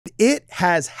it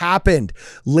has happened.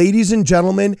 Ladies and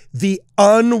gentlemen, the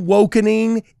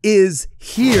Un-Wokening is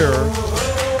here.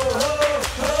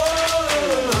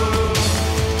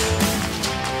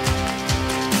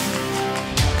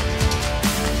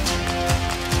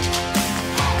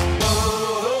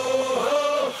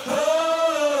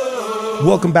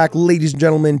 Welcome back, ladies and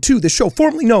gentlemen, to the show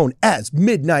formerly known as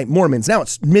Midnight Mormons. Now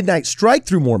it's Midnight Strike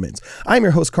Through Mormons. I'm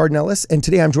your host, Cardin Ellis, and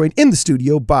today I'm joined in the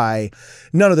studio by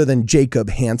none other than Jacob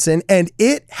Hansen. And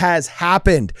it has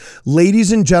happened.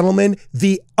 Ladies and gentlemen,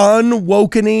 the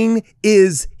Un-Wokening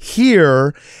is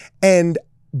here. And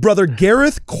Brother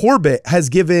Gareth Corbett has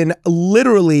given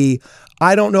literally,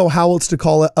 I don't know how else to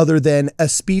call it other than a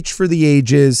speech for the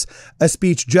ages, a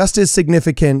speech just as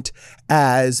significant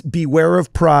as Beware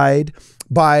of Pride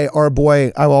by our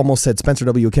boy, I almost said Spencer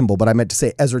W. Kimball, but I meant to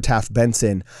say Ezra Taft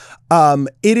Benson.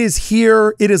 It is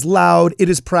here, it is loud, it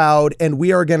is proud, and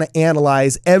we are going to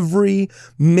analyze every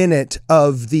minute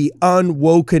of the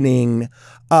Un-Wokening.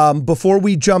 Before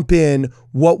we jump in,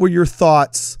 what were your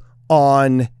thoughts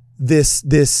on this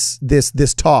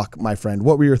talk, my friend?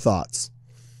 What were your thoughts?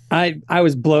 I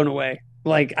was blown away.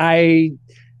 Like, I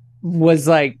was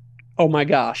like, oh my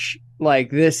gosh,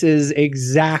 like this is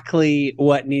exactly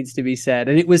what needs to be said.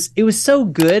 And it was so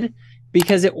good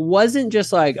because it wasn't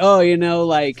just like, oh, you know,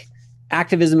 like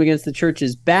activism against the church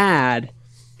is bad.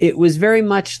 It was very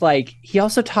much like he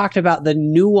also talked about the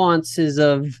nuances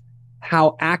of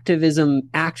how activism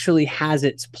actually has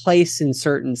its place in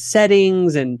certain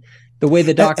settings and the way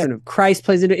the doctrine of Christ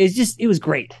plays into it. It was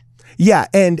great. Yeah,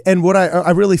 and what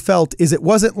I really felt is it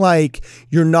wasn't like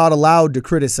you're not allowed to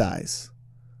criticize,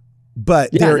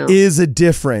 but there is a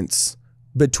difference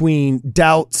between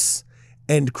doubts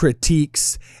and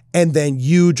critiques and then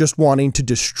you just wanting to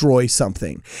destroy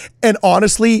something. And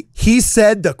honestly, he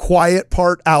said the quiet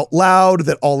part out loud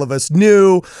that all of us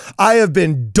knew. I have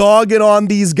been dogging on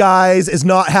these guys as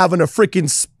not having a freaking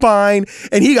spine,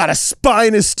 and he got a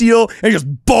spine of steel and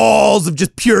just balls of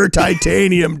just pure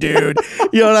titanium, dude.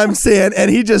 You know what I'm saying? And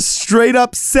he just straight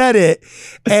up said it.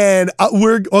 And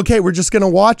we're just going to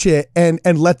watch it and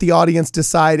let the audience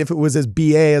decide if it was as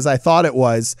BA as I thought it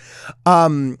was.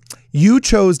 You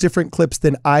chose different clips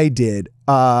than I did.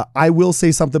 I will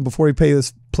say something before we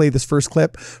play this first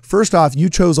clip. First off, you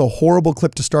chose a horrible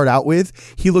clip to start out with.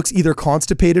 He looks either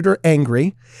constipated or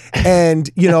angry. And,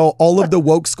 you know, all of the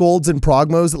woke scolds and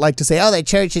progmos that like to say, oh, the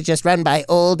church is just run by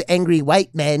old, angry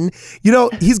white men. You know,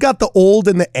 he's got the old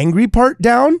and the angry part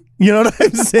down. You know what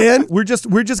I'm saying? We're just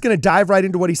going to dive right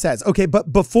into what he says. Okay,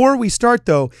 but before we start,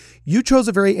 though, you chose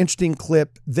a very interesting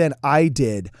clip than I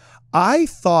did. I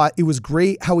thought it was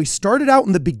great how he started out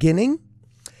in the beginning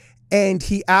and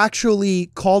he actually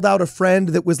called out a friend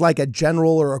that was like a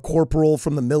general or a corporal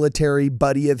from the military,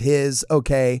 buddy of his,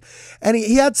 okay? And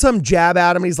he had some jab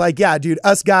at him. He's like, yeah, dude,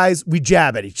 us guys, we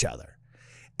jab at each other.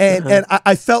 And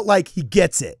I felt like he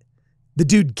gets it. The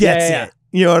dude gets it.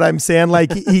 You know what I'm saying?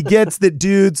 Like he gets that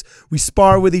dudes, we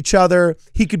spar with each other.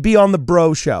 He could be on the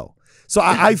bro show. So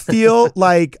I feel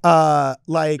like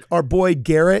our boy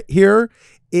Garrett here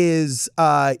is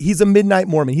he's a Midnight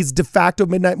Mormon. He's de facto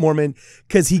Midnight Mormon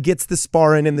because he gets the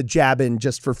sparring and the jabbing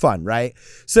just for fun, right?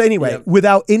 So anyway,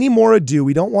 without any more ado,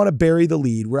 we don't want to bury the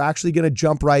lead. We're actually going to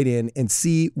jump right in and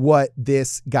see what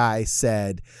this guy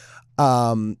said.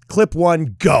 Clip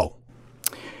one, go.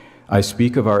 I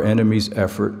speak of our enemy's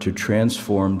effort to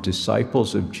transform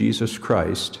disciples of Jesus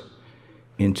Christ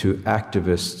into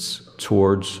activists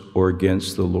towards or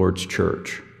against the Lord's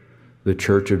church, the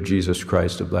Church of Jesus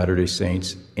Christ of Latter-day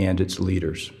Saints and its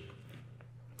leaders.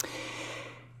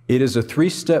 It is a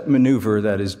three-step maneuver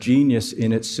that is genius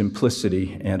in its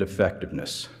simplicity and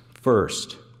effectiveness.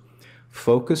 First,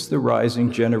 focus the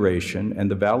rising generation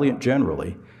and the valiant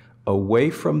generally away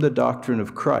from the doctrine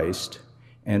of Christ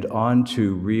and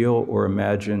onto real or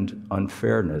imagined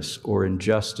unfairness or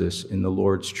injustice in the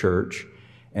Lord's church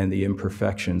and the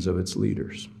imperfections of its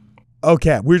leaders.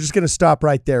 Okay, we're just going to stop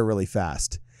right there really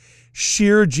fast.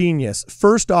 Sheer genius.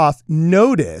 First off,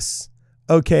 notice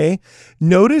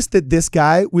that this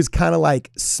guy was kind of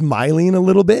like smiling a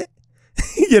little bit,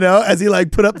 you know, as he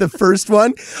like put up the first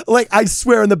one. Like, I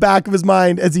swear in the back of his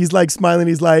mind, as he's like smiling,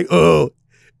 he's like, oh,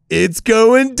 it's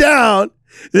going down.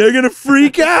 They're going to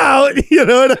freak out. You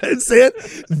know what I'm saying?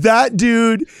 That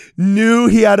dude knew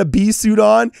he had a bee suit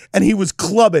on and he was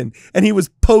clubbing and he was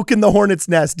poking the hornet's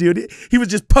nest, dude. He was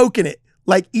just poking it.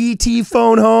 Like E.T.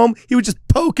 phone home, he was just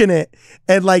poking it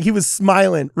and like he was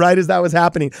smiling right as that was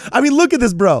happening. I mean, look at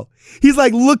this, bro. He's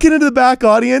like looking into the back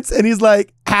audience and he's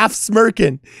like half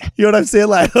smirking. You know what I'm saying?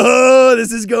 Like, oh,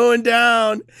 this is going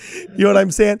down. You know what I'm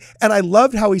saying? And I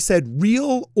loved how he said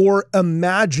real or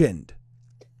imagined.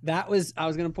 I was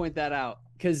going to point that out,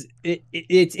 because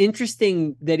it's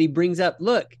interesting that he brings up,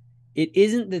 look, it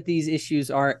isn't that these issues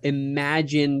are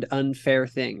imagined unfair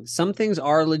things. Some things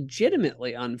are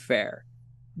legitimately unfair.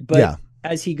 But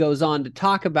as he goes on to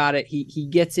talk about it, he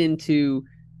gets into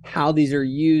how these are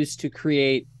used to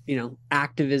create,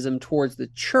 activism towards the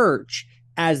church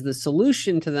as the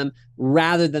solution to them,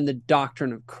 rather than the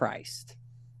doctrine of Christ.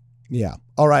 Yeah.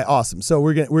 All right. Awesome. So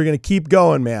we're gonna keep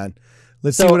going, man.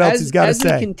 Let's see what else he's got to say.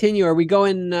 As we continue, are we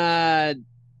going?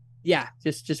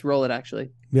 Just roll it.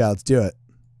 Actually. Yeah. Let's do it.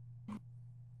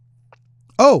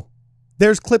 Oh,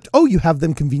 there's clipped. Oh, you have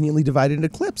them conveniently divided into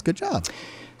clips. Good job.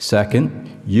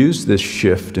 Second, use this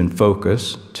shift in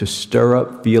focus to stir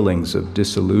up feelings of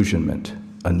disillusionment,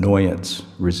 annoyance,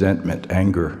 resentment,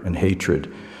 anger, and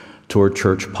hatred toward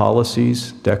church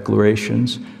policies,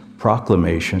 declarations,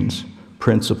 proclamations,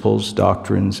 principles,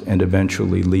 doctrines, and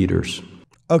eventually leaders.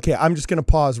 Okay, I'm just going to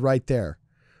pause right there.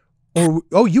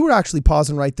 Oh, you were actually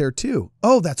pausing right there too.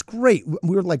 Oh, that's great.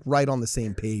 We were like right on the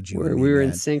same page. We were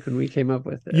in sync when we came up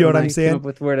with it. You know what I'm saying? Came up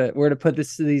with where to put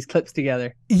these clips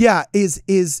together. Yeah, is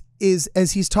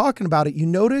as he's talking about it, you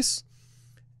notice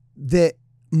that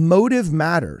motive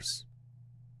matters.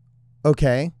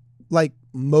 Okay, like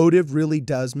motive really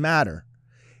does matter.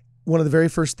 One of the very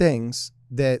first things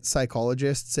that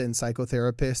psychologists and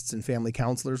psychotherapists and family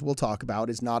counselors will talk about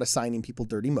is not assigning people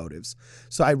dirty motives.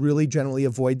 So I really generally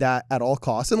avoid that at all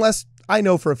costs, unless I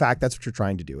know for a fact that's what you're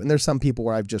trying to do. And there's some people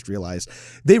where I've just realized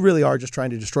they really are just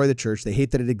trying to destroy the church. They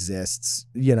hate that it exists.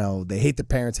 They hate their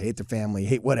parents, hate their family,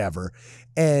 hate whatever.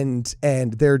 And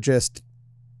they're just,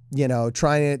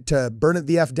 trying to burn it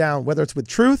the F down, whether it's with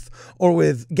truth or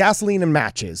with gasoline and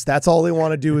matches. That's all they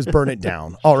want to do is burn it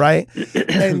down. All right.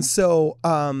 And so,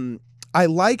 I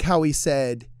like how he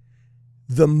said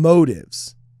the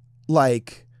motives,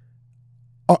 like,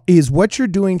 is what you're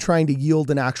doing trying to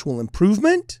yield an actual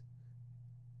improvement?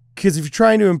 Because if you're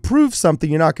trying to improve something,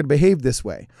 you're not going to behave this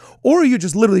way. Or are you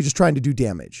just literally just trying to do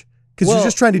damage? Because you're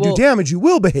just trying to do damage, you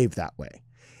will behave that way.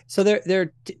 So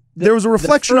there was a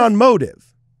reflection on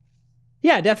motive.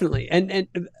 Yeah, definitely. And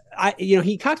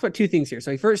he talks about two things here.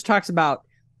 So he first talks about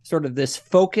sort of this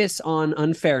focus on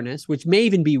unfairness, which may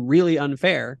even be really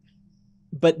unfair.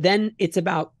 But then it's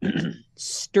about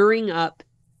stirring up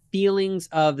feelings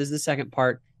of, this is the second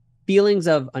part, feelings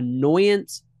of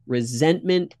annoyance,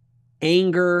 resentment,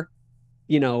 anger,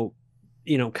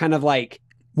 kind of like.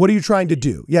 What are you trying to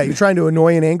do? Yeah, you're trying to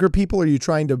annoy and anger people, or are you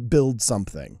trying to build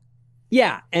something?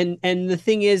 Yeah, and the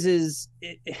thing is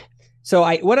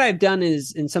what I've done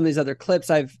is, in some of these other clips,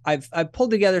 I've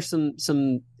pulled together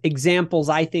some examples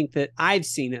I think that I've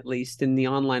seen, at least in the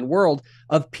online world,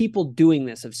 of people doing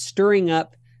this, of stirring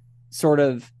up sort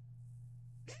of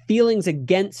feelings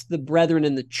against the brethren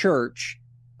in the church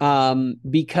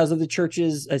because of the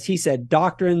church's, as he said,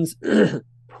 doctrines,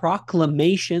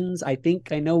 proclamations. I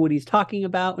think I know what he's talking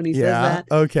about when he says that.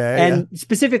 Okay. And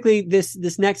specifically,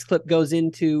 this next clip goes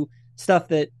into stuff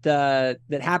that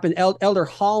happened. Elder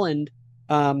Holland,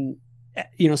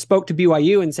 spoke to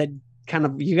BYU and said, kind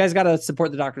of, you guys got to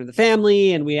support the doctrine of the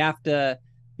family, and we have to,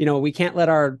 we can't let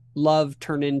our love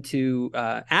turn into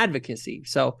advocacy.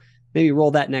 So maybe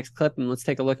roll that next clip and let's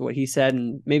take a look at what he said,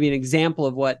 and maybe an example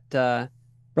of what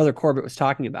Brother Corbett was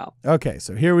talking about. Okay,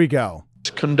 so here we go.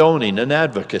 Condoning an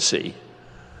advocacy.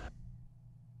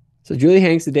 So Julie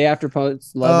Hanks, the day after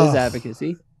posts, love his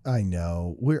advocacy. I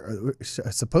know. We're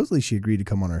supposedly she agreed to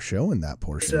come on our show in that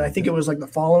portion. So I think it was like the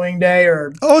following day,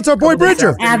 or it's our boy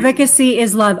Bridger. Advocacy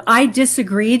is love. I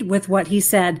disagreed with what he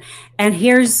said, and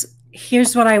here's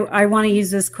what I want to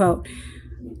use this quote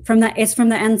from the. It's from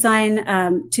the Ensign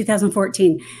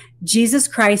 2014. Jesus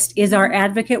Christ is our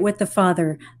advocate with the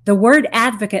Father. The word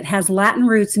advocate has Latin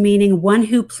roots meaning one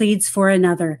who pleads for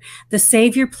another. The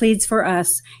Savior pleads for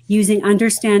us using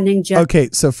understanding. Okay,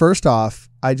 so first off,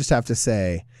 I just have to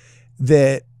say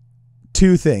that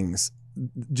two things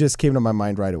just came to my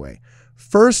mind right away.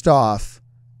 First off,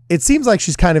 it seems like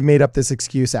she's kind of made up this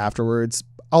excuse afterwards.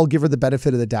 I'll give her the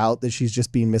benefit of the doubt that she's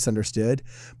just being misunderstood.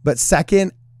 But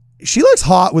second, she looks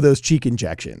hot with those cheek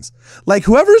injections. Like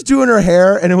whoever's doing her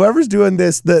hair and whoever's doing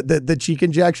this, the cheek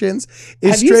injections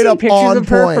is straight up on point. Have you seen pictures of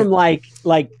her from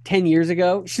like 10 years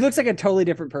ago? She looks like a totally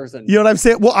different person. You know what I'm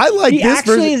saying? Well, I like this.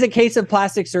 Actually is a case of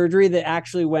plastic surgery that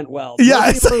actually went well.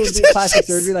 Yeah, it's like, do plastic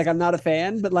surgery. Like, I'm not a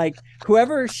fan, but like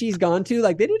whoever she's gone to,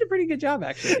 like they did a pretty good job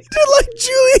actually. Dude, like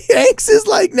Julie Hanks is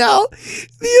like now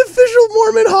the official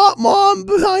Mormon hot mom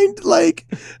behind like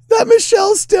that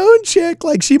Michelle Stone chick.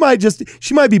 Like she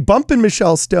might be bumping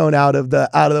Michelle Stone out of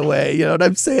the way. You know what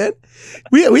I'm saying?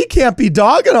 We can't be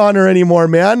dogging on her anymore,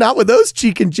 man. Not with those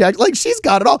cheek injections. Like she's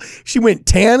got it all. She went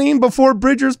tanning before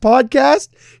Bridger's podcast.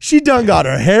 She done got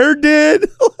her hair did.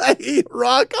 Like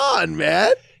rock on,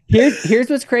 man. Here's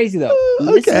what's crazy though.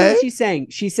 Listen to what she's saying.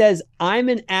 She says, I'm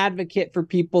an advocate for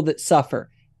people that suffer.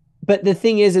 But the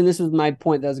thing is, and this was my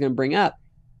point that I was going to bring up,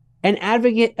 an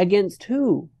advocate against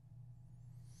who?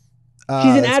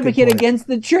 She's an advocate against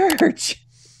the church.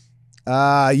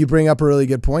 You bring up a really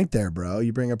good point there, bro.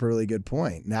 You bring up a really good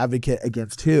point. An advocate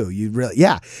against who?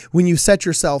 When you set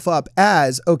yourself up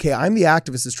as, okay, I'm the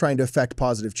activist that's trying to affect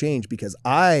positive change because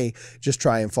I just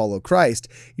try and follow Christ,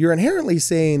 you're inherently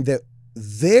saying that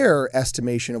their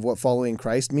estimation of what following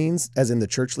Christ means, as in the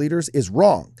church leaders, is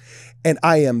wrong. And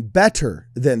I am better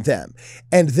than them.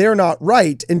 And they're not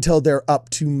right until they're up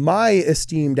to my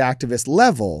esteemed activist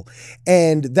level.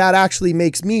 And that actually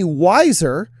makes me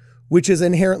wiser, which is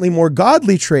inherently more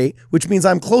godly trait, which means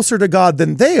I'm closer to God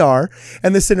than they are.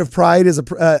 And the sin of pride is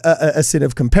a sin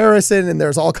of comparison. And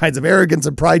there's all kinds of arrogance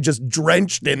and pride just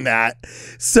drenched in that.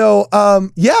 So,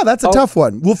 that's a tough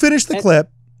one. We'll finish the clip.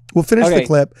 The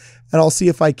clip, and I'll see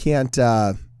if I can't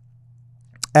add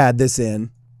this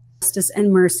in. Justice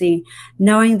and mercy,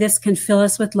 knowing this can fill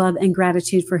us with love and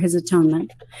gratitude for his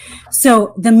atonement.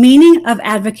 So the meaning of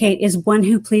advocate is one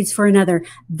who pleads for another.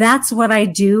 That's what I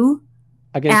do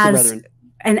against the brethren.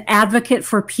 An advocate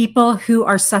for people who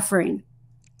are suffering.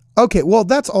 Okay, well,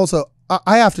 that's also,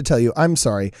 I have to tell you, I'm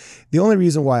sorry. The only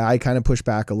reason why I kind of push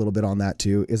back a little bit on that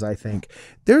too is I think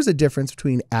there's a difference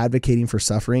between advocating for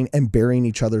suffering and bearing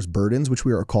each other's burdens, which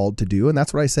we are called to do. And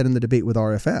that's what I said in the debate with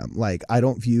RFM. Like, I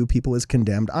don't view people as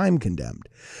condemned. I'm condemned,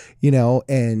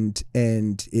 and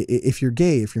if you're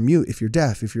gay, if you're mute, if you're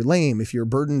deaf, if you're lame, if you're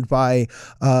burdened by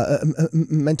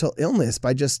mental illness,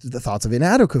 by just the thoughts of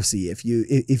inadequacy,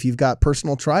 if you've got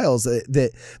personal trials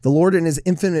that the Lord in his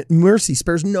infinite mercy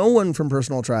spares no one from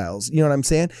personal trials. You know what I'm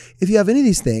saying? If you have any of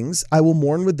these things, I will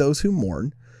mourn with those who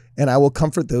mourn, and I will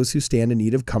comfort those who stand in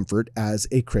need of comfort as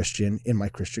a Christian in my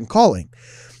Christian calling.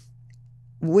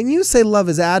 When you say love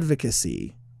is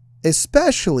advocacy,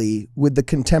 especially with the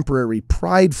contemporary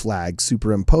pride flag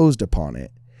superimposed upon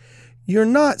it, you're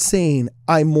not saying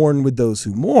I mourn with those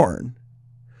who mourn.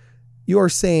 You're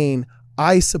saying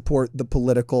I support the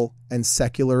political and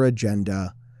secular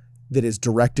agenda that is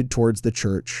directed towards the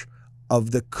church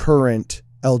of the current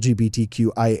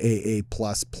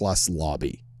LGBTQIAA++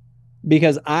 lobby.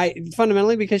 Because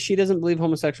she doesn't believe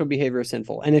homosexual behavior is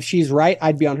sinful. And if she's right,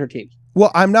 I'd be on her team. Well,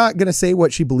 I'm not going to say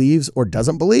what she believes or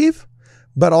doesn't believe,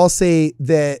 but I'll say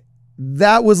that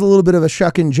was a little bit of a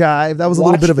shuck and jive. That was a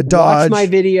little bit of a dodge. Watch my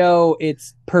video.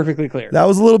 It's perfectly clear. That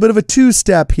was a little bit of a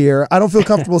two-step here. I don't feel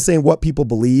comfortable saying what people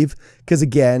believe because,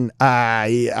 again,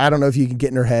 I don't know if you can get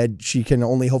in her head. She can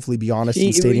only hopefully be honest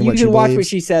in stating what she believes. You can watch what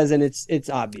she says, and it's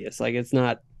obvious. Like, it's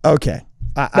not... Okay.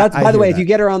 By the way, if you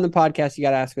get her on the podcast, you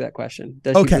got to ask her that question.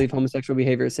 Does she believe homosexual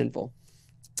behavior is sinful?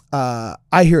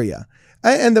 I hear you.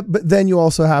 But then you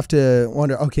also have to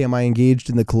wonder, okay, am I engaged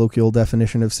in the colloquial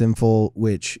definition of sinful,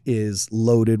 which is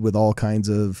loaded with all kinds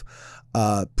of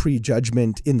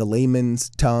prejudgment in the layman's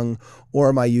tongue, or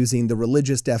am I using the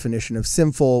religious definition of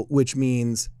sinful, which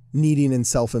means needing in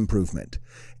self-improvement?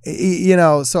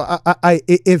 So I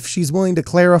if she's willing to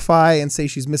clarify and say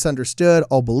she's misunderstood,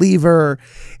 I'll believe her.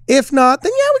 If not,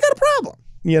 then we got a problem,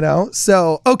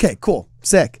 So, okay, cool.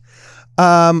 Sick.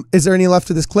 Is there any left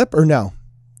to this clip or no?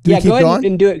 Go ahead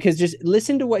and do it, because just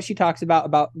listen to what she talks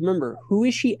about, remember, who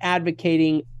is she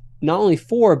advocating not only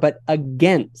for, but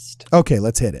against? Okay,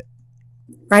 let's hit it.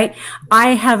 Right. I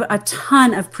have a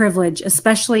ton of privilege,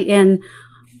 especially in...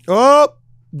 Oh,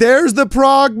 there's the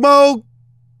progmo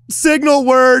signal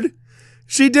word.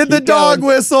 She did the dog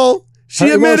whistle. She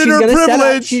admitted her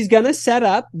privilege. She's going to set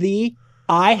up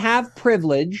I have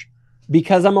privilege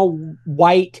because I'm a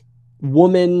white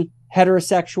woman,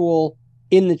 heterosexual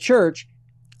in the church,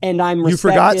 and I'm respected.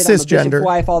 You forgot cisgender. I'm a bishop's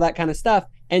wife, all that kind of stuff.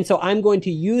 And so I'm going to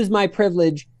use my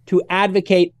privilege to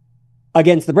advocate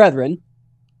against the brethren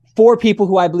for people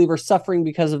who I believe are suffering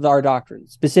because of our doctrine,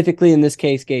 specifically in this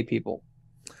case, gay people.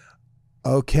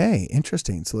 Okay,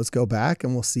 interesting. So let's go back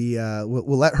and we'll see.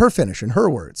 We'll let her finish in her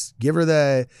words. Give her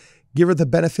the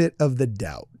benefit of the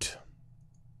doubt.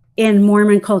 In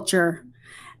Mormon culture,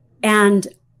 and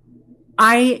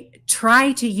I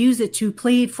try to use it to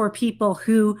plead for people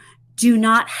who do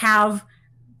not have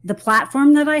the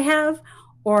platform that I have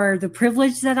or the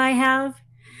privilege that I have.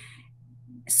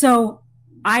 So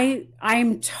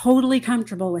I'm totally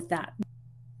comfortable with that.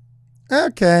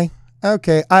 Okay.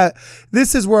 Okay.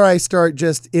 This is where I start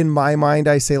just in my mind.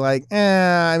 I say like,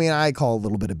 I mean, I call a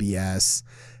little bit of BS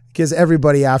because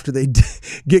everybody after they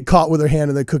get caught with their hand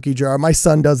in the cookie jar, my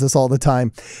son does this all the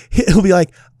time. He'll be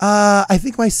like, I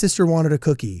think my sister wanted a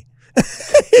cookie.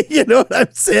 You know what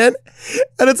I'm saying?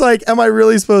 And it's like, am I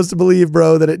really supposed to believe,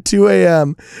 bro, that at 2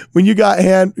 a.m. when you got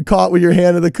caught with your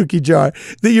hand in the cookie jar,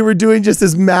 that you were doing just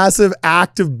this massive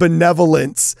act of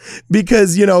benevolence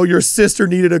because, you know, your sister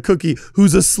needed a cookie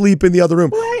who's asleep in the other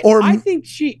room? Well, Or I think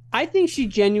she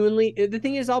genuinely, the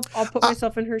thing is, I'll put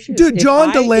myself in her shoes. Dude,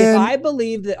 John DeLand. If I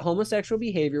believed that homosexual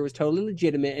behavior was totally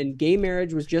legitimate and gay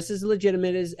marriage was just as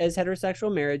legitimate as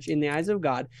heterosexual marriage in the eyes of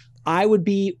God, I would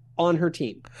be on her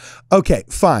team. Okay,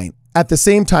 fine. At the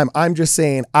same time, I'm just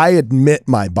saying I admit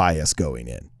my bias going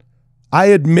in. I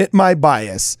admit my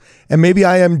bias, and maybe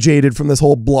I am jaded from this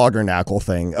whole bloggernacle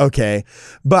thing, okay?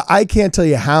 But I can't tell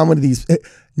you how many of these,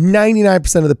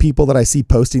 99% of the people that I see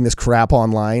posting this crap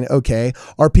online, okay,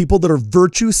 are people that are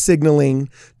virtue signaling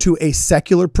to a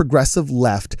secular progressive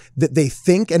left that they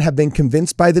think and have been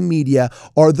convinced by the media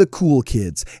are the cool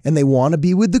kids. And they want to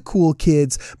be with the cool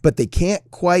kids, but they can't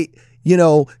quite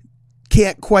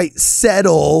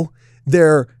settle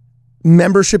their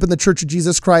membership in the Church of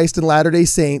Jesus Christ and Latter-day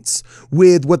Saints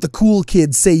with what the cool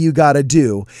kids say you got to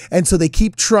do. And so they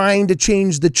keep trying to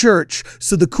change the church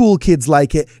so the cool kids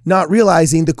like it, not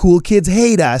realizing the cool kids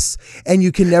hate us, and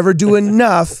you can never do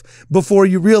enough before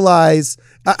you realize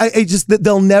that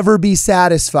they'll never be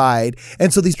satisfied.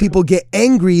 And so these people get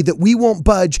angry that we won't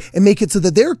budge and make it so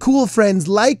that their cool friends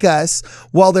like us,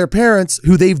 while their parents,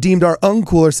 who they've deemed are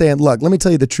uncool, are saying, look, let me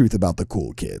tell you the truth about the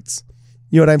cool kids.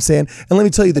 You know what I'm saying? And let me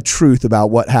tell you the truth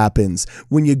about what happens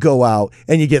when you go out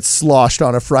and you get sloshed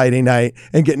on a Friday night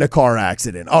and get in a car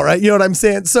accident. All right. You know what I'm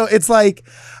saying? So it's like,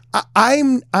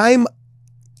 I'm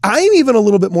even a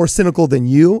little bit more cynical than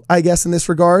you, I guess, in this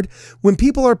regard. When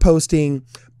people are posting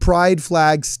pride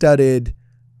flag studded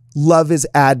love is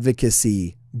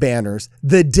advocacy banners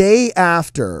the day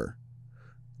after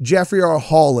Jeffrey R.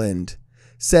 Holland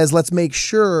says, let's make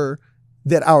sure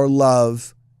that our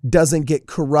love doesn't get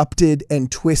corrupted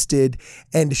and twisted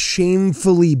and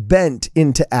shamefully bent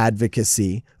into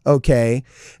advocacy. Okay.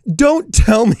 Don't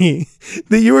tell me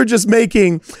that you were just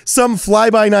making some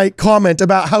fly-by-night comment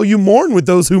about how you mourn with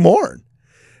those who mourn.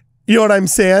 You know what I'm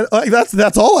saying? Like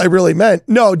that's all I really meant.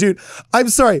 No, dude, I'm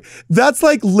sorry. That's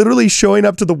like literally showing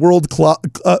up to the World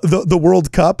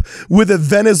Cup with a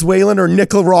Venezuelan or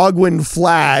Nicaraguan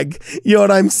flag. You know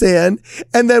what I'm saying?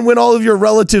 And then when all of your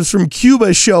relatives from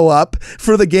Cuba show up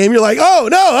for the game, you're like, oh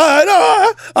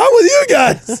no, I'm with you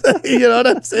guys. You know what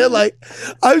I'm saying? Like,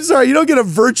 I'm sorry, you don't get a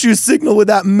virtue signal with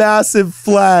that massive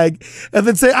flag and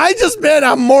then say,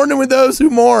 I'm mourning with those who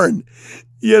mourn.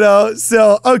 You know?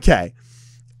 So, okay.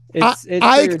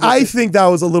 I think that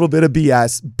was a little bit of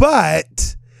BS,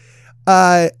 but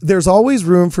there's always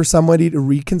room for somebody to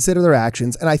reconsider their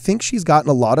actions. And I think she's gotten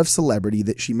a lot of celebrity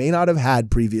that she may not have had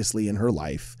previously in her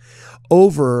life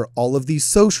over all of these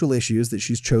social issues that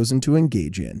she's chosen to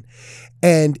engage in.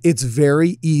 And it's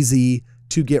very easy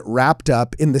to get wrapped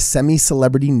up in the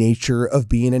semi-celebrity nature of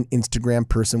being an Instagram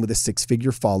person with a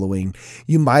 6-figure following.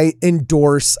 You might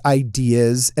endorse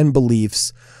ideas and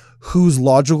beliefs whose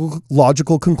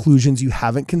logical conclusions you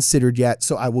haven't considered yet.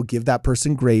 So I will give that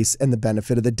person grace and the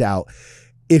benefit of the doubt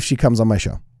if she comes on my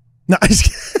show. No, I'm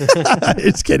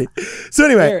just kidding. So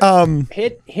anyway,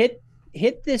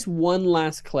 hit this one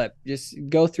last clip. Just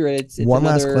go through it. It's one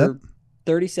last clip,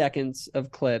 30 seconds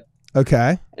of clip.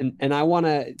 Okay. And I want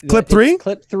to clip 3.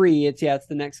 Clip 3. It's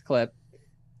the next clip.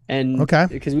 And okay,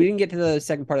 because we didn't get to the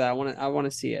second part of that, I want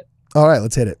to see it. All right,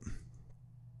 let's hit it.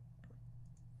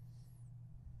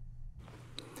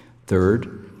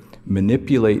 Third,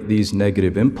 manipulate these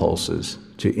negative impulses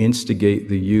to instigate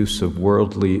the use of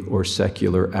worldly or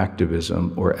secular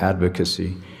activism or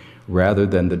advocacy rather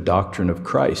than the doctrine of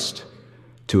Christ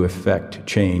to effect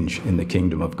change in the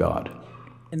kingdom of God.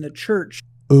 In the church.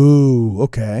 Ooh,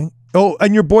 okay. Oh,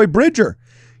 and your boy Bridger.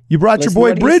 You brought your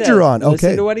boy Bridger on. Okay.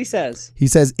 Listen to what he says. He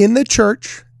says, in the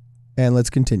church, and let's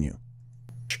continue.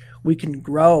 We can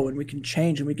grow and we can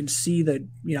change and we can see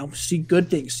see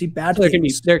good things, see bad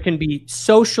things. There can be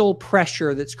social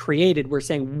pressure that's created. We're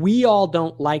saying we all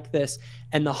don't like this,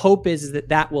 and the hope is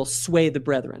that will sway the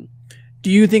brethren. Do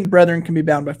you think brethren can be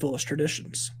bound by foolish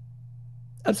traditions?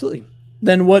 Absolutely.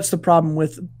 Then what's the problem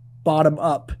with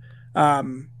bottom-up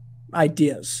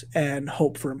ideas and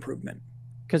hope for improvement?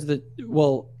 Because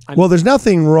there's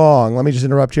nothing wrong. Let me just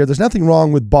interrupt here. There's nothing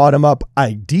wrong with bottom-up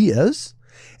ideas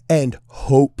and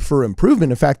hope for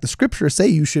improvement. In fact, the scriptures say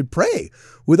you should pray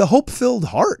with a hope-filled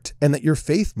heart and that your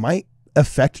faith might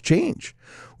affect change.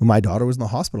 When my daughter was in the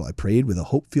hospital, I prayed with a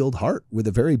hope-filled heart, with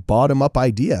a very bottom-up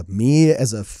idea. Me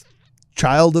as a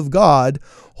child of God,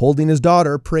 holding his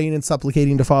daughter, praying and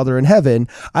supplicating to Father in heaven.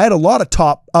 I had a lot of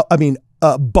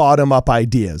bottom-up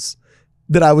ideas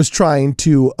that I was trying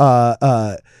to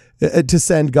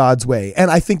send God's way. And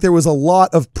I think there was a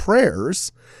lot of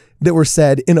prayers that were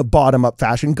said in a bottom-up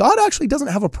fashion. God actually doesn't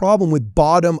have a problem with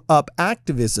bottom-up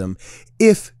activism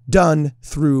if done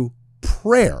through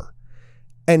prayer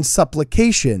and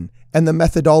supplication and the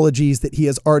methodologies that he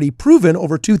has already proven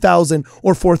over 2,000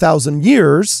 or 4,000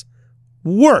 years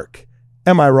work.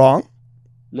 Am I wrong?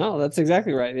 No, that's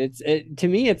exactly right. To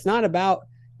me, it's not about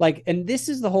like, and this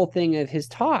is the whole thing of his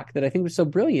talk that I think was so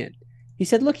brilliant. He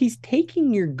said, look, he's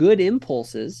taking your good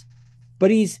impulses,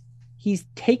 but he's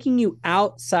taking you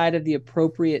outside of the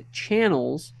appropriate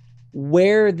channels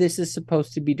where this is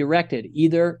supposed to be directed,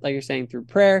 either, like you're saying, through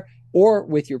prayer or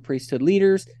with your priesthood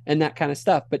leaders and that kind of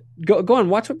stuff. But go on,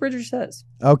 watch what Bridger says.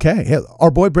 Okay. Hey, our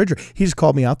boy Bridger, he just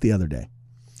called me out the other day.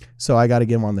 So I got to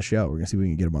get him on the show. We're going to see if we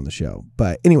can get him on the show.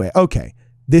 But anyway, okay.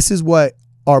 This is what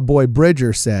our boy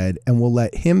Bridger said, and we'll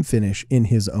let him finish in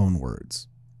his own words.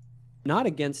 Not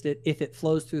against it if it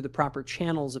flows through the proper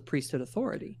channels of priesthood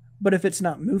authority. But if it's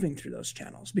not moving through those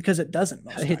channels, because it doesn't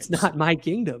most It's times. not my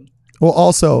kingdom. Well,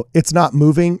 also, it's not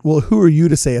moving. Well, who are you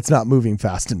to say it's not moving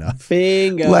fast enough?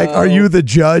 Bingo. Like, are you the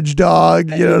judge,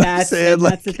 dog? You know what I'm saying?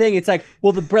 Like, that's the thing. It's like,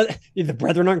 well, the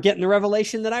brethren aren't getting the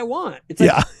revelation that I want. It's like,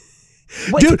 yeah.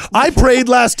 Dude, I prayed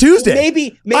last Tuesday.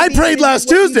 Maybe I prayed last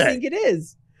Tuesday. I think it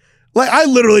is. Like, I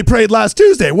literally prayed last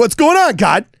Tuesday. What's going on,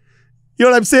 God? You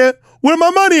know what I'm saying? Where my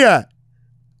money at?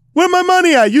 Where my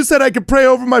money at? You said I could pray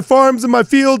over my farms and my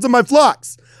fields and my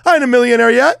flocks. I ain't a millionaire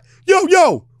yet.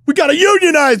 Yo, we got to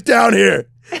unionize down here.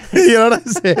 You know what I'm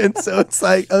saying? So it's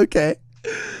like, okay.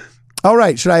 All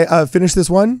right. Should I finish this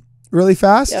one really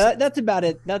fast? Yeah, that's about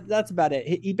it. That's about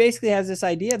it. He basically has this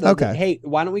idea though, that, hey,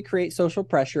 why don't we create social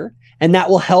pressure, and that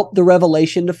will help the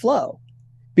revelation to flow,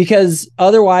 because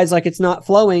otherwise, like, it's not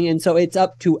flowing, and so it's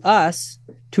up to us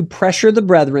to pressure the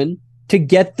brethren to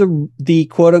get the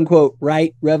quote unquote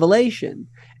right revelation.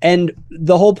 And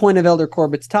the whole point of Elder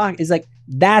Corbett's talk is like,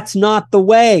 that's not the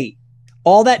way.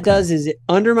 All that does is it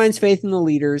undermines faith in the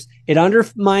leaders. It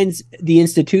undermines the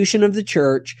institution of the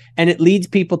church, and it leads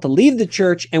people to leave the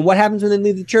church. And what happens when they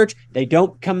leave the church? They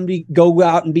don't go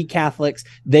out and be Catholics.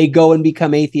 They go and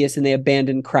become atheists, and they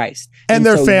abandon Christ and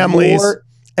their families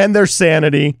and their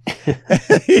sanity.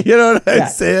 You know what I'm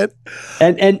saying?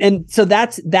 And so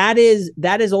that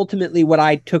is ultimately what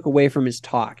I took away from his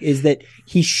talk, is that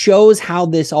he shows how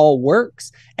this all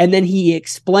works. And then he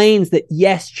explains that,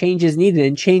 yes, change is needed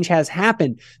and change has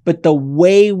happened, but the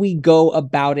way we go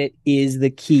about it is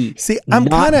the key. See, I'm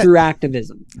not through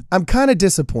activism. I'm kind of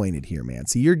disappointed here, man.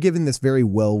 See, you're giving this very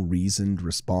well-reasoned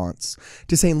response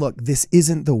to saying, look, this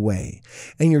isn't the way.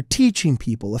 And you're teaching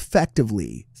people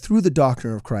effectively through the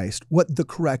doctrine of Christ what the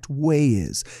correct way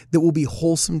is that will be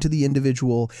wholesome to the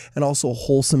individual and also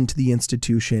wholesome to the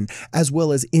institution, as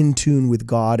well as in tune with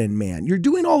God and man. You're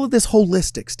doing all of this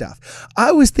holistic stuff.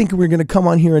 I was thinking we were going to come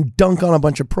on here and dunk on a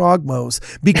bunch of progmos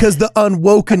because the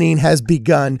Un-Wokening has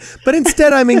begun. But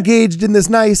instead, I'm engaged in this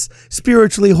nice,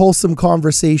 spiritually wholesome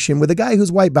conversation with a guy whose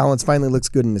white balance finally looks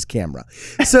good in his camera.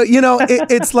 So, you know,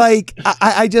 it's like,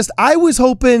 I was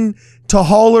hoping to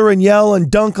holler and yell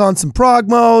and dunk on some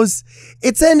progmos.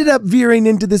 It's ended up veering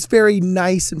into this very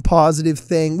nice and positive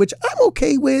thing, which I'm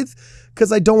okay with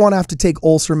because I don't want to have to take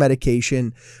ulcer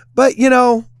medication. But, you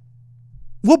know,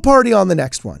 we'll party on the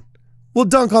next one. We'll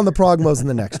dunk on the progmos in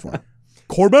the next one.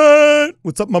 Corbett,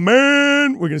 what's up, my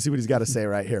man? We're going to see what he's got to say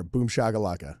right here. Boom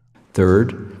shagalaka.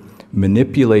 Third,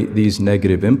 manipulate these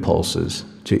negative impulses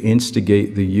to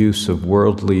instigate the use of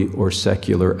worldly or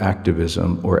secular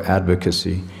activism or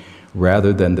advocacy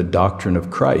rather than the doctrine of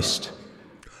Christ.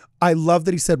 I love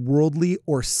that he said worldly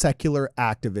or secular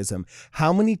activism.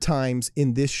 How many times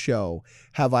in this show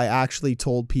have I actually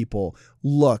told people,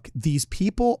 look, these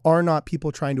people are not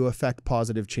people trying to affect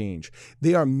positive change.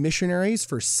 They are missionaries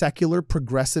for secular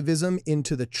progressivism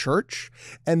into the church,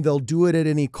 and they'll do it at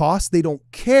any cost. They don't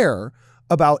care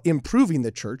about improving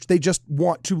the church. They just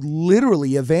want to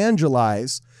literally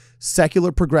evangelize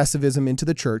secular progressivism into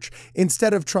the church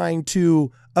instead of trying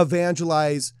to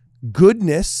evangelize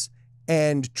goodness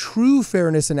and true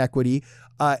fairness and equity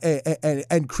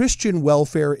and Christian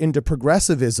welfare into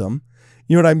progressivism.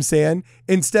 You know what I'm saying?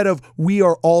 Instead of we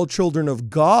are all children of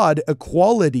God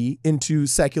equality into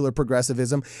secular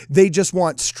progressivism, they just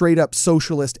want straight up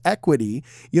socialist equity.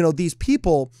 You know, these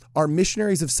people are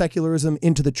missionaries of secularism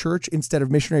into the church instead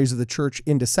of missionaries of the church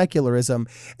into secularism.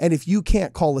 And if you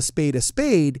can't call a spade,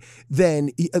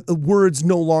 then words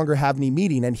no longer have any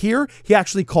meaning. And here he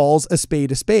actually calls a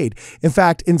spade a spade. In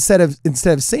fact, instead of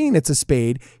saying it's a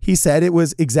spade, he said it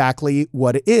was exactly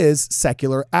what it is,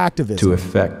 secular activism. To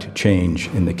effect change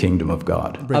in the kingdom of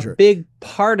God. Bridger. A big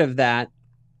part of that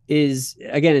is,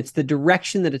 again, it's the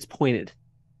direction that it's pointed,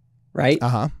 right?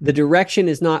 The direction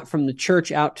is not from the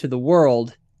church out to the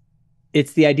world.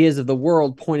 It's the ideas of the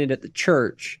world pointed at the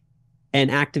church and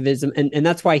activism. And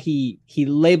that's why he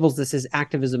labels this as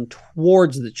activism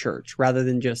towards the church rather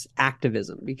than just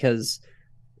activism, because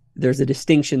there's a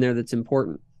distinction there that's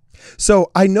important.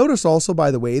 So I noticed also,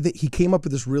 by the way, that he came up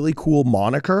with this really cool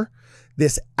moniker,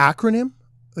 this acronym.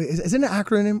 Is it an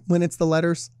acronym when it's the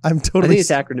letters? I think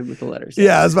it's acronym with the letters.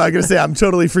 Yeah, I was about to say, I'm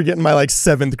totally forgetting my like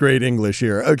 7th grade English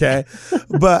here. Okay.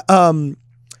 But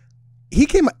he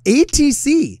came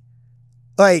ATC.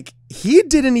 Like, he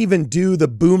didn't even do the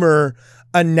boomer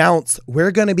announce,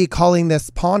 we're going to be calling this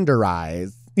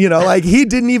Ponderize. You know, like he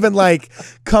didn't even like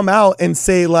come out and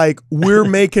say like, we're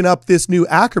making up this new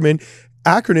acronym.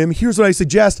 Here's what I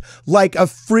suggest, like a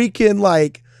freaking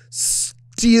like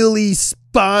steely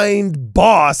spined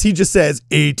boss. He just says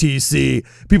ATC.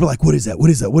 People are like, what is that? What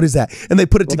is that? What is that? And they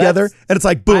put it together and it's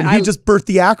like, boom, he just birthed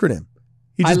the acronym.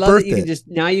 I love that you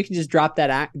can just drop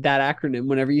that acronym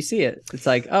whenever you see it. It's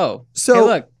like, oh, so hey,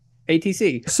 look,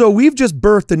 ATC. So we've just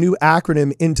birthed a new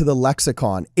acronym into the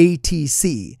lexicon,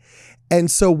 ATC. And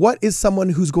so what is someone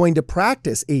who's going to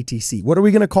practice ATC? What are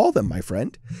we going to call them, my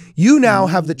friend? You now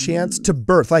have the chance to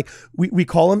birth. Like we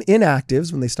call them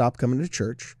inactives when they stop coming to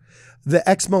church. The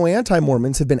Ex-mo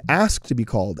anti-Mormons have been asked to be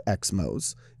called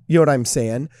Ex-mos. You know what I'm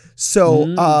saying? So,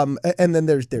 and then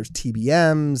there's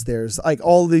TBMs, there's like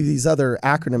all of these other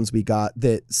acronyms we got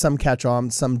that some catch on,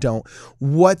 some don't.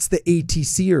 What's the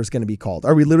ATCers going to be called?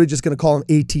 Are we literally just going to call them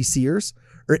ATCers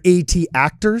or AT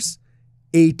actors?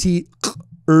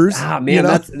 Ah, man, you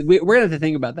know? We're gonna have to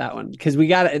think about that one because we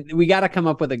gotta come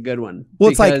up with a good one.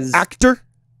 Well, it's like actor,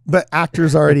 but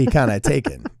actor's already kind of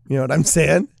taken. You know what I'm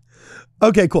saying?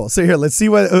 Okay, cool. So here, let's see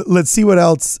what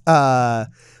else.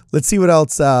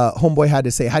 Homeboy had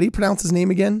to say. How do you pronounce his name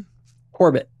again?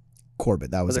 Corbett.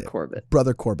 That was Brother Corbett.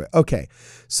 Brother Corbett. Okay,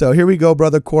 so here we go,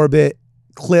 Brother Corbett.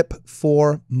 Clip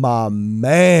for my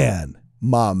man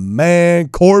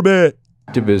Corbett.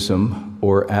 Activism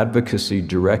or advocacy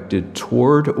directed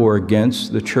toward or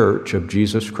against the Church of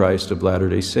Jesus Christ of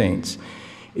Latter-day Saints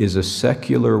is a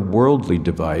secular worldly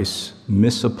device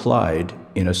misapplied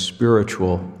in a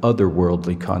spiritual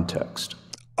otherworldly context.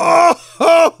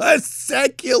 Oh, a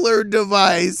secular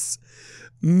device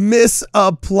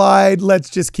misapplied. Let's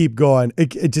just keep going.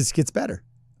 It just gets better.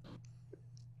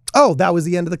 Oh, that was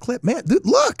the end of the clip. Man, dude,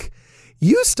 look.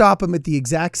 You stop them at the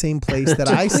exact same place that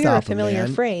I stop them. Familiar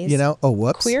phrase. You know? Oh,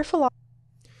 whoops. Queer philosophy.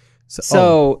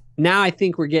 So now I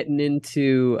think we're getting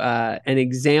into an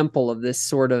example of this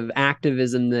sort of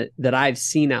activism that I've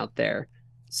seen out there.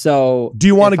 So do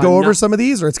you want to go over some of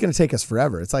these, or it's going to take us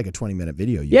forever? It's like a 20-minute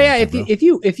video. Yeah. If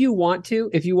you want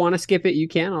to skip it, you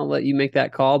can. I'll let you make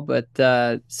that call. But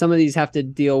some of these have to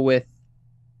deal with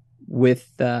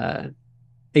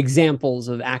examples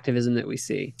of activism that we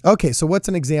see. Okay, so what's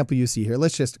an example you see here?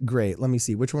 Let me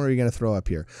see. Which one are you going to throw up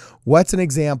here? What's an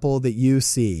example that you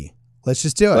see? Let's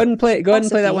just do it. Go ahead and play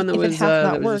that one that was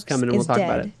just coming, and we'll talk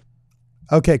about it.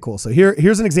 Okay, cool. So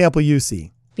here's an example you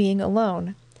see. Being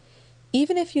alone.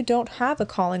 Even if you don't have a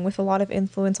calling with a lot of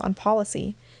influence on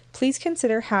policy, please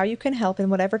consider how you can help in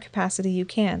whatever capacity you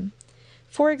can.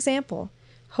 For example,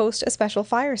 host a special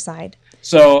fireside.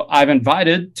 So I've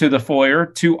invited to the foyer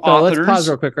two authors. Let's pause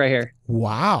real quick right here.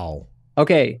 Wow.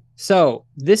 Okay, so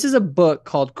this is a book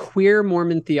called Queer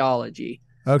Mormon Theology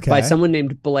by someone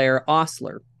named Blair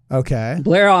Ostler. Okay.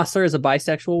 Blair Ostler is a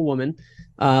bisexual woman,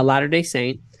 Latter-day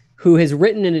Saint, who has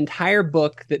written an entire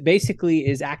book that basically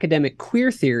is academic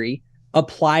queer theory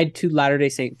applied to Latter-day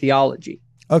Saint theology.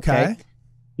 Okay.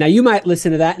 Now you might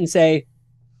listen to that and say,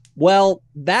 well,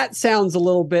 that sounds a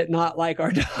little bit not like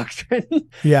our doctrine.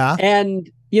 Yeah. And,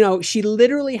 she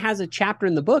literally has a chapter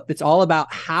in the book that's all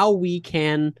about how we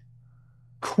can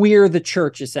queer the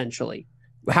church, essentially,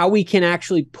 how we can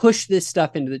actually push this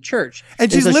stuff into the church. And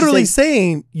she's literally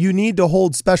saying you need to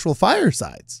hold special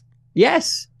firesides.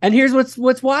 Yes. And here's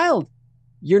what's wild.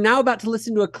 You're now about to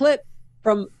listen to a clip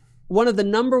from one of the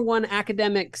 #1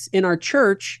 academics in our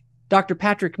church, Dr.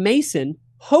 Patrick Mason,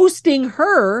 hosting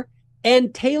her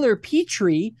and Taylor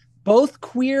Petrie, both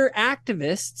queer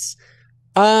activists,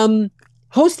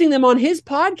 hosting them on his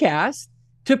podcast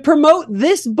to promote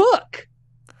this book.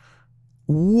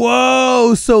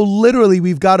 Whoa. So literally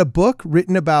we've got a book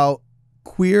written about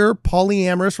queer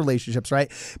polyamorous relationships,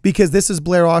 right? Because this is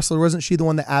Blair Ostler. Wasn't she the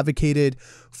one that advocated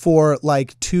for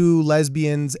like 2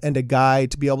 lesbians and a guy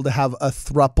to be able to have a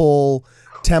throuple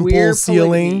temple Queer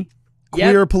ceiling?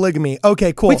 polygamy. Queer polygamy.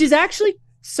 Okay, cool. Which is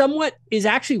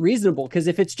actually reasonable, because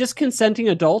if it's just consenting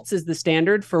adults is the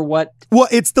standard for what. Well,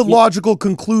 it's the logical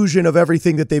conclusion of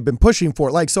everything that they've been pushing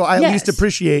for. Like, so I at least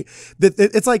appreciate that.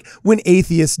 It's like when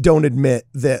atheists don't admit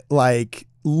that, like,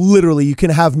 literally you can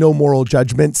have no moral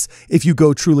judgments if you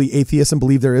go truly atheist and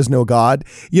believe there is no God,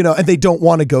 you know, and they don't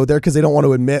want to go there because they don't want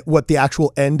to admit what the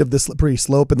actual end of the slippery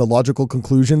slope and the logical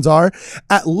conclusions are.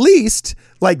 At least,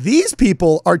 like, these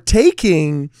people are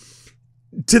taking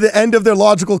to the end of their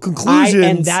logical conclusions.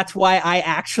 And that's why I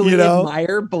actually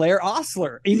admire Blair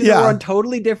Ostler. Even though we're on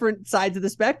totally different sides of the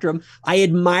spectrum, I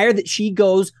admire that she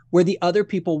goes where the other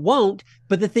people won't.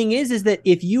 But the thing is that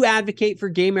if you advocate for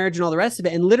gay marriage and all the rest of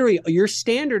it, and literally your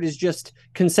standard is just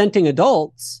consenting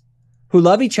adults who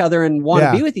love each other and want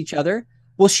to be with each other,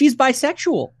 well, she's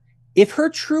bisexual. If her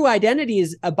true identity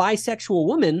is a bisexual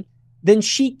woman, then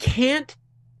she can't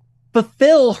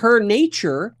fulfill her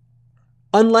nature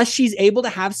unless she's able to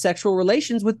have sexual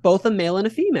relations with both a male and a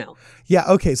female. Yeah.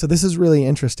 Okay. So this is really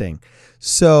interesting.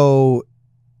 So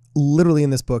literally in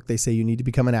this book, they say you need to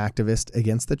become an activist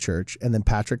against the church. And then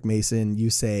Patrick Mason, you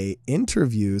say,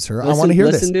 interviews her. I want to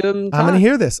hear this. I'm going to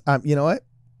hear this. You know what?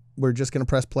 We're just going to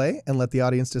press play and let the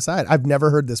audience decide. I've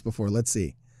never heard this before. Let's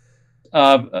see.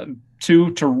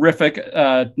 2 terrific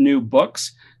new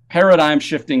books. Paradigm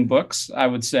shifting books, I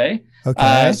would say.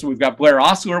 Okay. So we've got Blair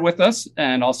Ostler with us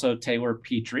and also Taylor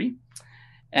Petrie.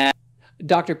 And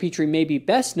Dr. Petrie may be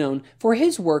best known for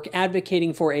his work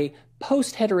advocating for a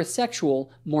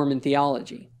post-heterosexual Mormon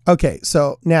theology. Okay,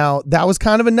 so now that was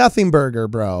kind of a nothing burger,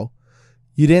 bro.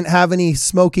 You didn't have any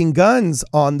smoking guns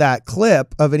on that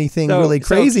clip of anything really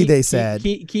crazy they said.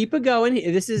 Keep it going.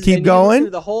 This is keep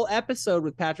going. The whole episode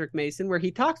with Patrick Mason where he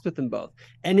talks with them both.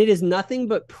 And it is nothing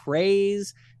but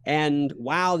praise and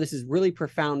wow, this is really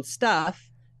profound stuff.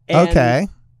 And, okay.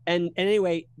 And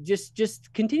anyway,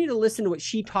 just continue to listen to what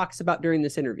she talks about during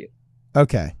this interview.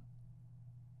 Okay.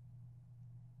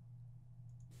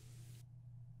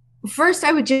 First,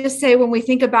 I would just say when we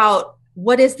think about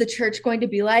what is the church going to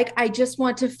be like, I just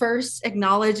want to first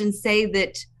acknowledge and say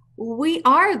that we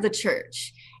are the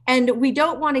church. And we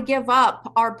don't want to give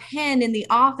up our pen in the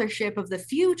authorship of the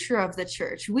future of the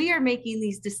church. We are making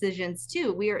these decisions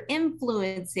too. We are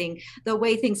influencing the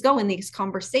way things go in these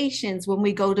conversations. When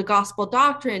we go to gospel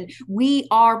doctrine, we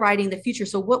are writing the future.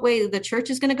 So what way the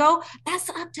church is going to go, that's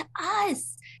up to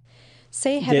us.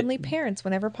 Say heavenly parents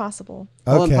whenever possible.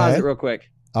 Okay. Hold on, pause it real quick.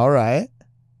 All right.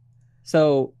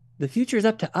 So the future is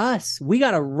up to us. We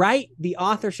got to write the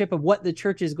authorship of what the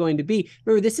church is going to be.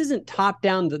 Remember, this isn't top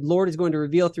down. The Lord is going to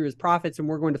reveal through his prophets and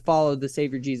we're going to follow the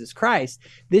Savior Jesus Christ.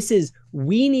 This is,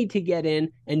 we need to get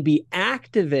in and be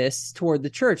activists toward the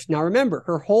church. Now, remember,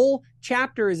 her whole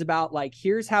chapter is about like,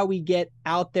 here's how we get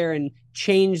out there and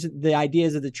change the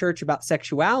ideas of the church about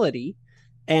sexuality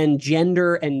and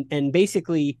gender and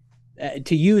basically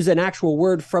to use an actual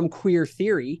word from queer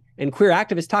theory, and queer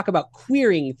activists talk about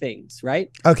queering things, right?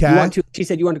 Okay. She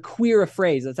said you want to queer a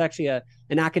phrase. That's actually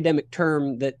an academic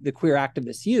term that the queer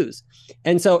activists use.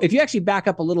 And so if you actually back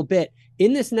up a little bit,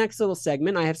 in this next little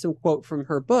segment, I have some quote from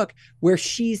her book where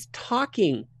she's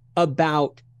talking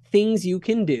about things you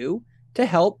can do to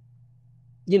help,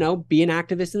 be an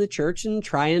activist in the church and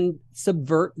try and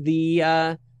subvert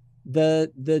the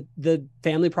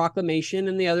family proclamation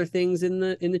and the other things in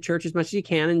the church as much as you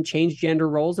can and change gender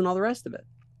roles and all the rest of it.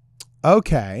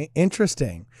 Okay.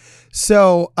 Interesting.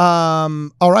 So,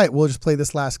 all right, we'll just play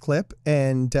this last clip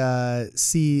and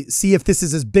see if this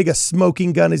is as big a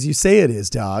smoking gun as you say it is,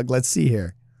 dog. Let's see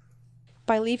here.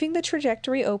 By leaving the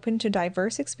trajectory open to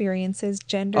diverse experiences,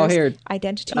 genders,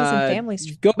 identities, and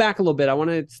families. Go back a little bit. I want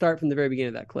to start from the very beginning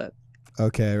of that clip.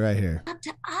 Okay, right here. Up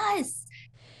to us.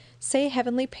 Say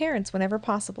heavenly parents whenever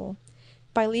possible.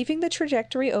 By leaving the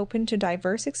trajectory open to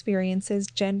diverse experiences,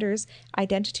 genders,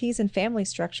 identities, and family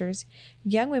structures,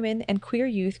 young women and queer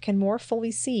youth can more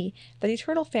fully see that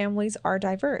eternal families are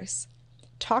diverse.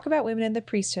 Talk about women in the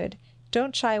priesthood.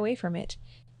 Don't shy away from it.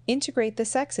 Integrate the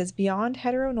sexes beyond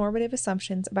heteronormative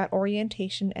assumptions about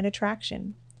orientation and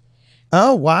attraction.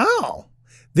 Oh, wow.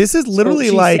 This is literally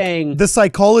like the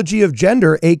psychology of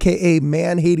gender, aka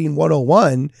man-hating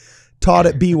 101, taught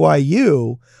at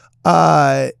BYU.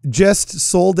 just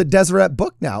sold at Deseret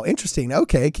Book now. Interesting.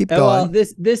 Okay, keep going. Well,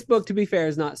 this book, to be fair,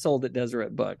 is not sold at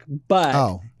Deseret Book,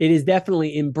 but it is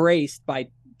definitely embraced by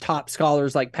top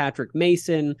scholars like Patrick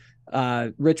Mason,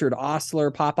 Richard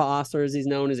Ostler. Papa Ostler, as he's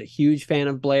known, is a huge fan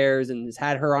of Blair's and has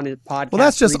had her on his podcast. Well,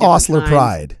 that's just Ostler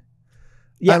pride.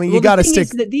 Yeah, I mean, you got to stick.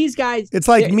 That these guys, it's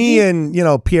like me and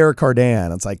Pierre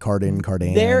Cardin. It's like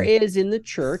Cardin. There is in the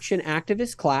church an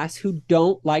activist class who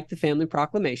don't like the Family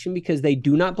Proclamation because they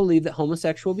do not believe that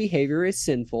homosexual behavior is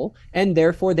sinful, and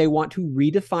therefore they want to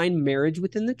redefine marriage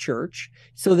within the church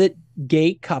so that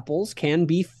gay couples can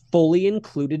be fully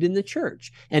included in the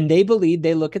church. And they believe,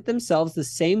 they look at themselves the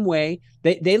same way.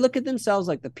 They look at themselves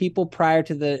like the people prior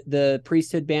to the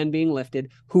priesthood ban being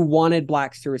lifted who wanted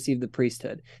blacks to receive the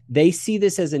priesthood. They see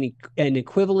this as an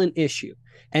equivalent issue.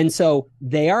 And so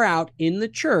they are out in the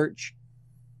church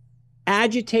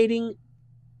agitating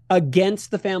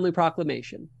against the Family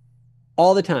Proclamation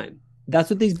all the time. That's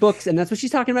what these books, and that's what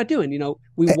she's talking about doing.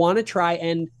 We want to try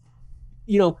and,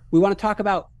 we want to talk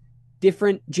about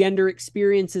different gender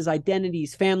experiences,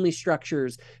 identities, family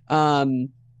structures. And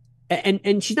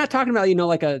she's not talking about,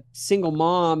 like a single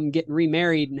mom getting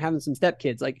remarried and having some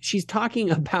stepkids. Like, she's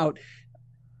talking about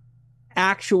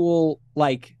actual,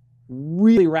 like,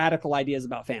 really radical ideas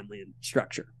about family and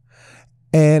structure.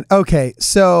 And okay,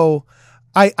 so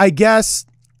I guess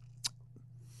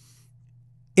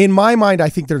in my mind, I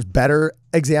think there's better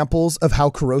examples of how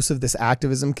corrosive this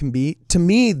activism can be. To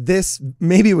me, this,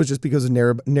 maybe it was just because of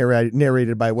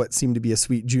narrated by what seemed to be a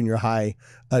sweet junior high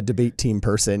debate team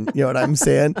person. You know what I'm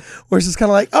saying? Where it's just kind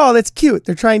of like, oh, that's cute.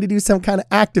 They're trying to do some kind of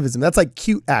activism. That's like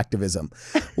cute activism.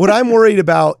 What I'm worried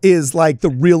about is like the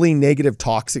really negative,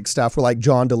 toxic stuff where like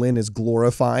John DeLynn is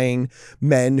glorifying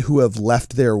men who have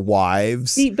left their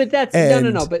wives. See, but that's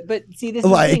no. But see, this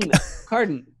is the thing,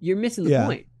 Cardin, you're missing the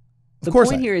point. The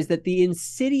point here is that the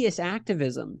insidious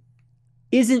activism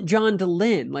isn't John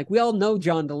DeLynn. Like, we all know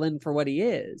John DeLynn for what he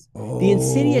is. The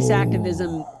insidious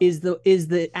activism is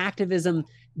the activism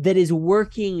that is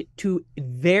working to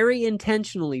very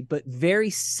intentionally but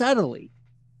very subtly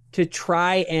to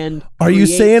try and. Are you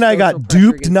saying I got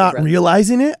duped not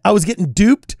realizing it? I was getting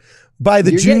duped by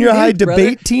the junior high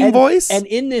debate team voice. And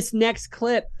in this next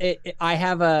clip, I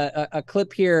have a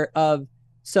clip here of,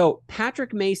 so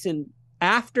Patrick Mason,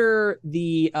 after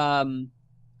the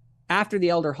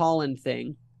Elder Holland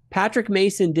thing, Patrick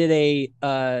Mason did a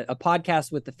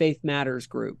podcast with the Faith Matters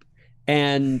group.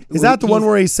 And is that the one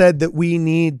where he said that we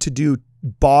need to do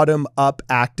bottom up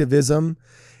activism?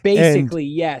 Basically,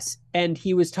 yes. And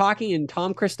he was talking, and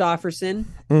Tom Christofferson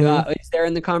is there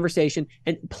in the conversation.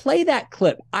 And play that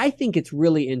clip. I think it's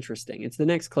really interesting. It's the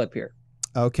next clip here.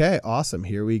 Okay, awesome.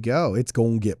 Here we go. It's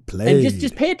going to get played. And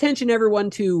just pay attention, everyone,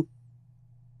 to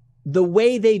the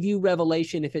way they view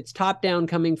revelation, if it's top down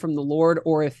coming from the Lord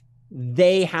or if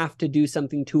they have to do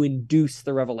something to induce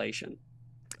the revelation.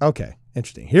 Okay,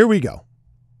 interesting. Here we go.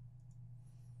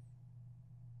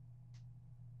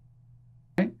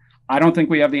 I don't think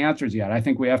we have the answers yet. I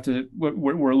think we have to,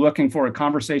 we're looking for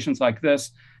conversations like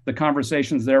this, the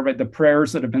conversations there, but the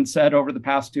prayers that have been said over the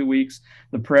past 2 weeks,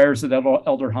 the prayers that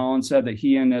Elder Holland said that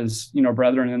he and his,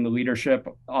 brethren in the leadership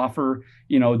offer,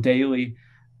 daily.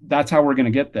 That's how we're going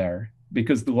to get there,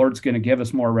 because the Lord's going to give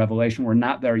us more revelation. We're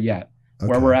not there yet. Okay.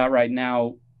 Where we're at right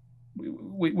now,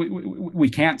 we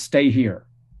can't stay here.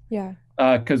 Yeah.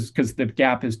 Because the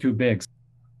gap is too big.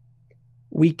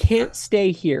 We can't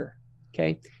stay here.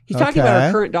 Okay. He's talking about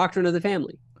our current doctrine of the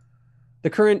family, the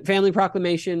current Family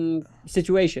Proclamation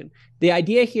situation. The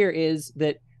idea here is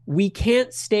that we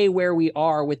can't stay where we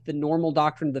are with the normal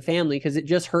doctrine of the family because it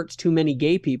just hurts too many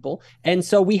gay people. And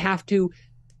so we have to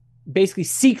basically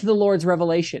seek the Lord's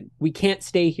revelation. We can't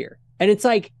stay here. And it's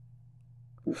like,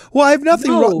 well, I have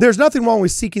nothing wrong. There's nothing wrong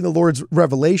with seeking the Lord's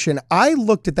revelation. I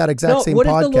looked at that exact same podcast. What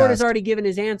if the Lord has already given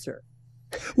his answer?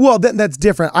 Well, that's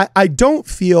different. I don't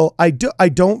feel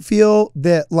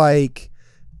that like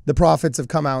the prophets have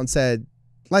come out and said,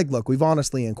 like, look, we've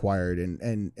honestly inquired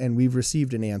and we've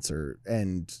received an answer,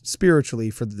 and spiritually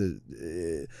for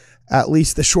the at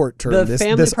least the short term,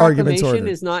 this argument's ordered.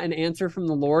 Is not an answer from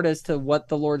the Lord as to what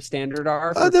the Lord's standard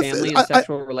are for family and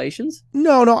sexual relations.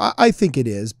 No, I think it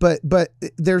is, but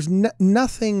there's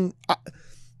nothing.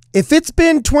 If it's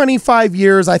been 25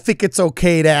 years, I think it's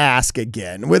okay to ask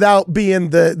again without being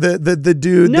the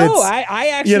dude. No, I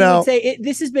actually would say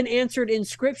this has been answered in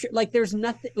Scripture. Like, there's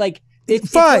nothing like it's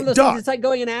fine. One of those things, it's like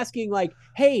going and asking, like,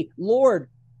 "Hey, Lord,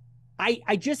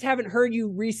 I just haven't heard you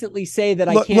recently say that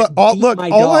I can't beat my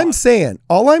dog." All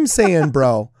I'm saying,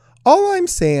 bro, all I'm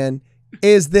saying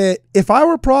is that if I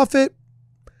were a prophet,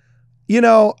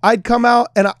 I'd come out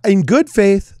and in good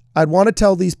faith, I'd want to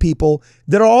tell these people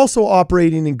that are also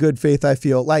operating in good faith, I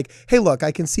feel like, hey, look,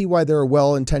 I can see why there are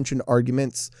well-intentioned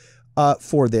arguments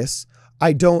for this.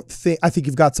 I think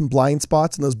you've got some blind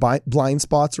spots, and those blind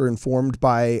spots are informed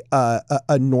by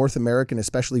a North American,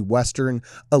 especially Western,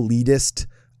 elitist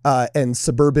and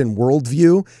suburban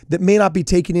worldview that may not be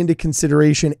taking into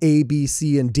consideration A, B,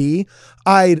 C, and D.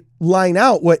 I'd line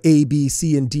out what A, B,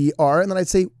 C, and D are, and then I'd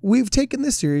say, we've taken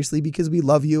this seriously because we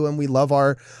love you and we love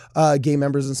our gay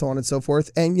members and so on and so forth.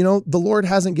 And, the Lord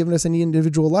hasn't given us any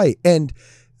individual light. And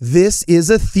this is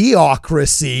a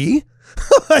theocracy.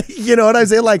 You know what I'm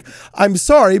saying? Like, I'm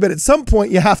sorry, but at some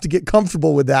point you have to get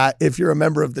comfortable with that if you're a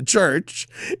member of the church.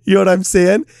 You know what I'm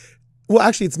saying? Well,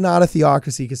 actually, it's not a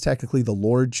theocracy because technically the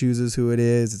Lord chooses who it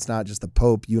is. It's not just the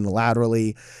Pope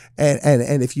unilaterally.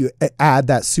 And if you add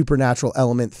that supernatural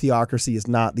element, theocracy is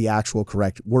not the actual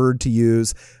correct word to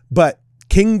use. But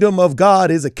kingdom of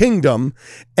God is a kingdom.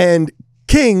 And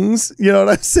kings, you know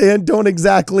what I'm saying, don't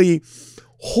exactly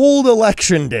hold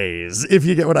election days, if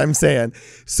you get what I'm saying.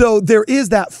 So there is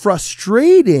that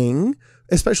frustrating,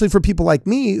 especially for people like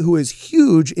me, who is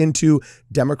huge into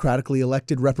democratically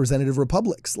elected representative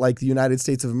republics like the United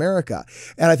States of America.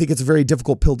 And I think it's a very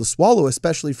difficult pill to swallow,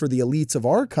 especially for the elites of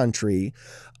our country,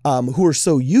 who are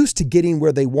so used to getting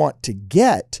where they want to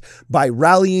get by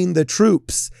rallying the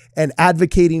troops and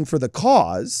advocating for the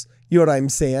cause. You know what I'm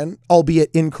saying?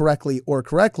 Albeit incorrectly or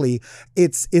correctly,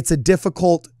 it's a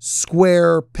difficult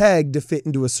square peg to fit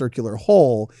into a circular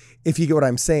hole, if you get what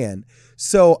I'm saying.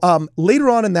 So later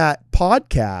on in that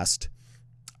podcast,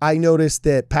 I noticed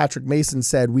that Patrick Mason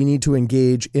said we need to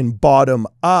engage in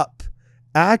bottom-up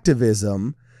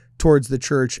activism towards the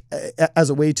church as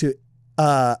a way to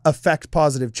affect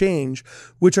positive change,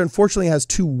 which unfortunately has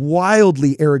two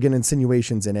wildly arrogant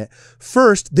insinuations in it.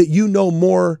 First, that you know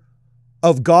more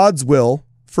of God's will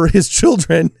for his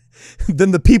children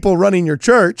than the people running your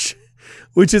church,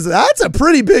 that's a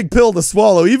pretty big pill to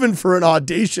swallow, even for an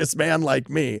audacious man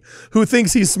like me, who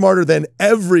thinks he's smarter than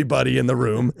everybody in the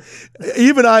room.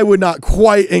 Even I would not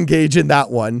quite engage in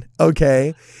that one.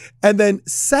 Okay. And then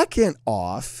second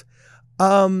off,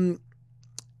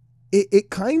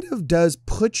 it kind of does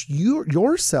put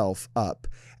yourself up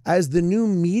as the new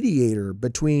mediator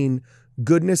between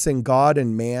goodness and God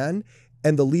and man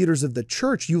and the leaders of the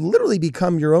church. You literally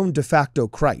become your own de facto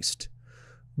Christ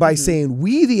by saying,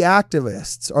 we, the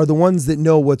activists, are the ones that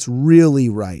know what's really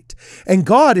right. And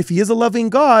God, if he is a loving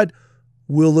God,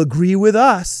 will agree with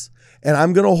us. And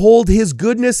I'm going to hold his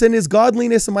goodness and his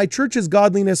godliness and my church's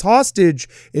godliness hostage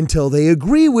until they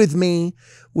agree with me,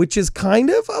 which is kind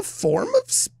of a form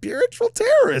of spiritual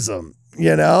terrorism,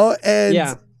 And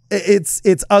yeah.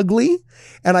 It's ugly.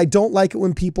 And I don't like it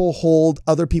when people hold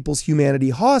other people's humanity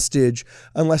hostage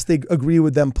unless they agree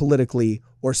with them politically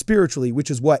or spiritually, which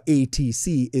is what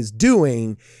ATC is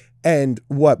doing and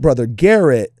what Brother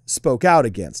Garrett spoke out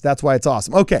against. That's why it's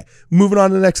awesome. Okay, moving on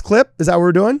to the next clip. Is that what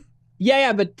we're doing?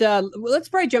 Yeah, but let's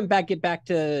probably get back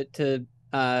to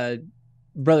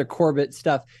Brother Corbett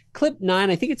stuff. Clip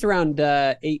 9, I think it's around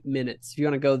 8 minutes. If you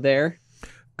want to go there.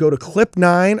 Go to clip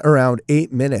 9, around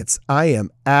 8 minutes. I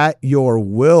am at your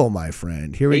will, my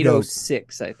friend. Here we go.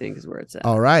 806, I think, is where it's at.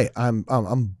 All right, I'm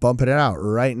bumping it out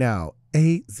right now.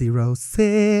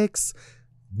 806.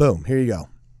 Boom. Here you go.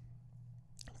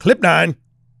 Clip 9.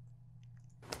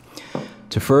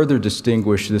 To further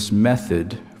distinguish this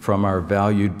method from our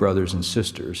valued brothers and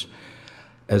sisters,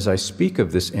 as I speak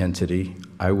of this entity,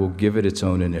 I will give it its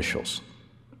own initials.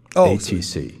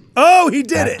 ATC. Oh, he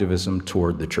did it. Activism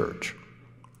toward the church.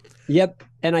 Yep.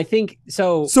 And I think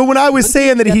so. So when I was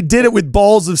saying that he did it with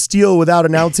balls of steel without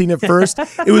announcing it first,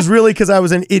 it was really because I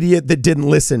was an idiot that didn't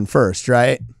listen first,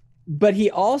 right? But he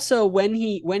also, when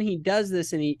he does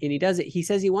this and he does it, he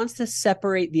says he wants to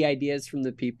separate the ideas from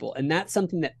the people. And that's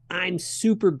something that I'm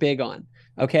super big on.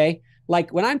 Okay.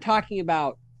 Like when I'm talking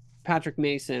about Patrick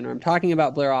Mason or I'm talking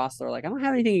about Blair Ostler, like I don't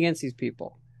have anything against these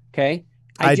people. Okay.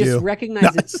 I just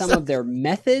recognize that some of their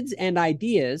methods and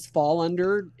ideas fall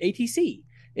under ATC.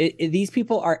 These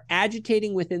people are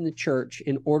agitating within the church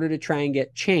in order to try and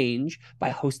get change by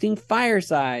hosting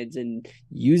firesides and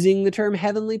using the term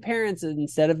heavenly parents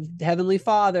instead of heavenly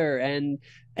father and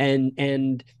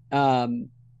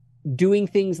doing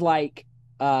things like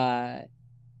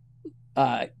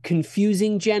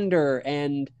confusing gender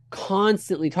and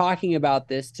constantly talking about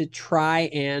this to try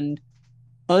and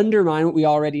undermine what we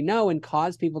already know and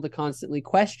cause people to constantly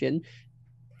question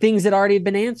things that already have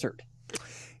been answered.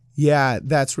 Yeah,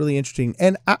 that's really interesting.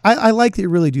 And I like that you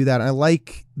really do that. I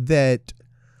like that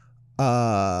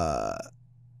Brother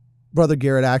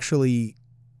Garrett actually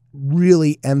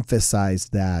really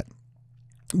emphasized that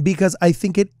because I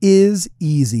think it is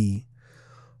easy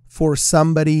for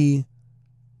somebody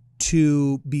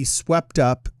to be swept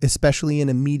up, especially in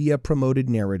a media promoted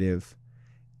narrative,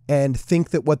 and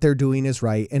think that what they're doing is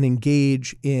right and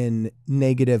engage in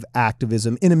negative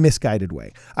activism in a misguided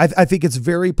way. I think it's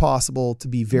very possible to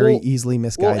be very easily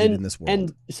misguided in this world.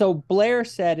 And so Blair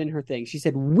said in her thing, she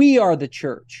said, we are the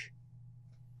church.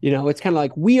 You know, it's kind of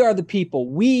like, we are the people.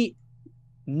 We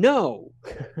know.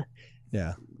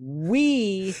 Yeah.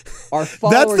 We are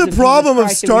followers. That's the problem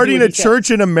of starting a church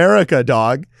in America,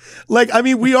 dog. Like, I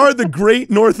mean, we are the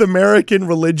great North American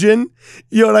religion.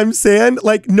 You know what I'm saying?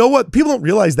 Like, people don't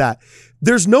realize that.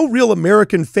 There's no real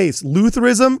American faith.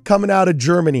 Lutheranism coming out of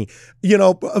Germany, you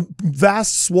know,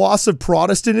 vast swaths of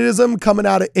Protestantism coming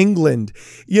out of England.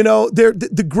 You know,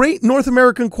 the great North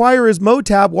American choir is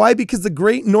Motab. Why? Because the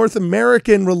great North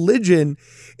American religion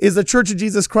is the Church of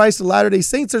Jesus Christ of Latter-day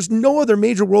Saints. There's no other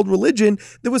major world religion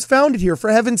that was founded here.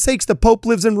 For heaven's sakes, the Pope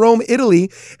lives in Rome,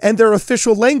 Italy, and their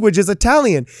official language is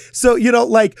Italian. So, you know,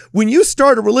 like, when you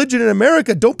start a religion in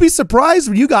America, don't be surprised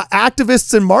when you got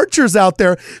activists and marchers out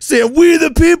there saying, we the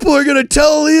people are going to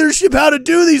tell leadership how to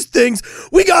do these things.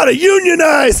 We got to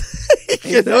unionize.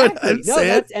 You know what I'm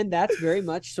saying? That's very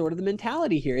much sort of the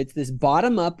mentality here. It's this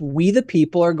bottom up, we the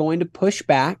people are going to push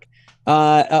back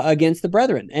against the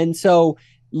brethren. And so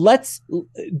but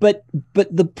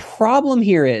the problem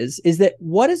here is that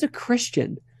what is a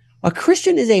Christian? A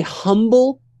Christian is a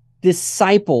humble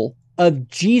disciple of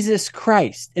Jesus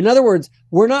Christ. In other words,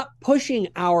 we're not pushing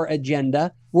our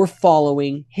agenda, we're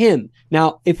following him.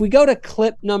 Now, if we go to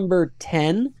clip number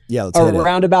 10,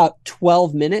 around about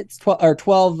 12 minutes,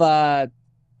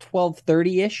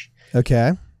 12:30-ish.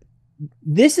 Okay.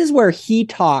 This is where he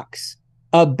talks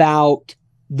about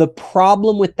the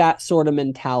problem with that sort of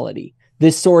mentality.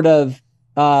 This sort of,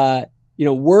 we're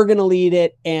going to lead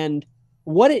it. And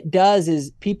what it does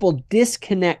is people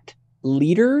disconnect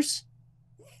leaders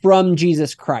from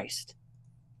Jesus Christ.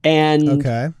 And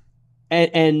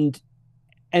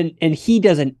he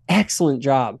does an excellent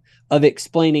job of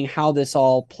explaining how this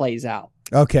all plays out.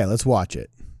 Okay, let's watch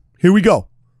it. Here we go.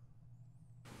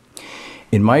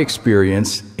 In my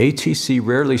experience, ATC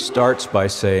rarely starts by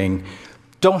saying,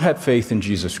 don't have faith in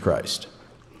Jesus Christ.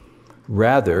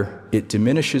 Rather, it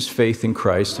diminishes faith in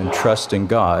Christ and trust in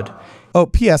God. Oh,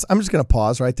 P.S. I'm just going to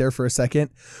pause right there for a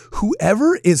second.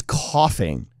 Whoever is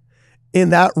coughing in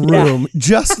that room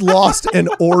just lost an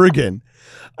organ.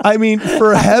 I mean,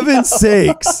 for heaven's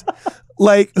sakes,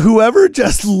 like, whoever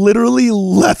just literally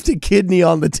left a kidney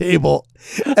on the table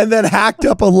and then hacked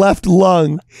up a left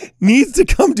lung needs to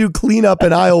come do cleanup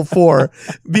in aisle 4,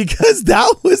 because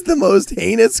that was the most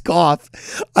heinous cough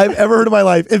I've ever heard in my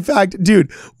life. In fact,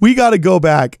 dude, we got to go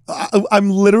back. I'm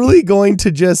literally going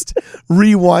to just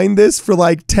rewind this for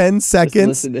like 10 seconds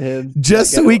listen to him.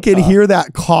 Just so we can hear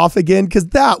that cough again, because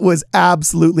that was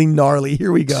absolutely gnarly.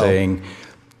 Here we go. Saying,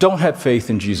 don't have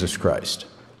faith in Jesus Christ.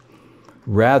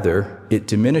 Rather, it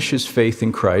diminishes faith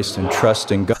in Christ and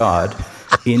trust in God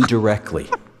indirectly.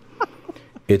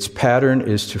 Its pattern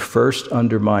is to first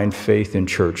undermine faith in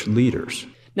church leaders.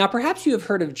 Now, perhaps you have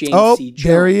heard of James C. Jones.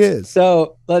 There he is.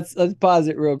 So let's pause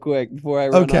it real quick before I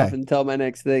run off and tell my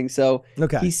next thing. So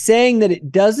he's saying that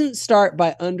it doesn't start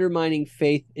by undermining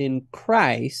faith in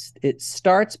Christ. It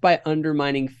starts by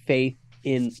undermining faith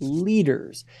in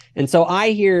leaders. And so I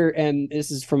hear, and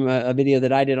this is from a video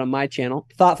that I did on my channel,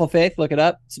 Thoughtful Faith, look it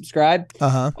up, subscribe.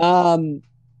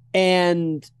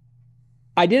 And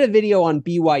I did a video on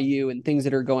BYU and things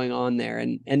that are going on there.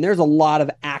 And there's a lot of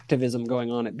activism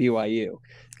going on at BYU.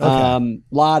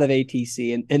 Lot of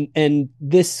ATC. And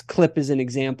this clip is an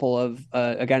example of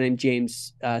a guy named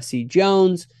James C.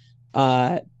 Jones,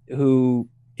 who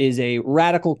is a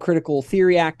radical critical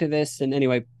theory activist. And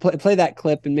anyway, play that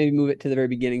clip and maybe move it to the very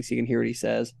beginning so you can hear what he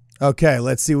says. Okay,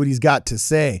 let's see what he's got to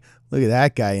say. Look at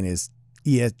that guy in his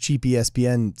cheap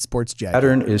ESPN sports jacket.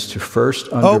 Pattern is to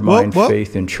first undermine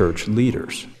faith in church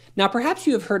leaders. Now, perhaps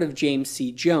you have heard of James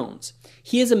C. Jones.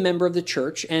 He is a member of the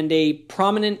church and a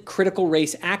prominent critical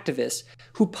race activist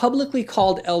who publicly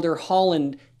called Elder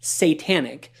Holland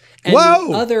satanic and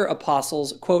the other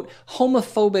apostles, quote,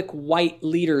 homophobic white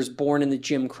leaders born in the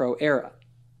Jim Crow era.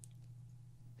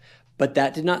 But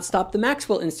that did not stop the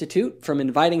Maxwell Institute from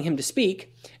inviting him to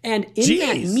speak. And in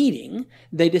that meeting,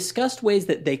 they discussed ways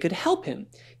that they could help him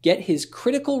get his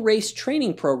critical race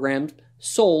training programs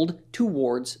sold to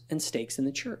wards and stakes in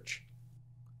the church.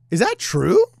 Is that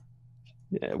true?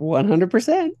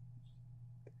 100%.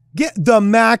 Get the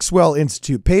Maxwell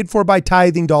Institute, paid for by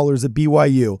tithing dollars at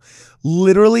BYU,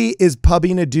 literally is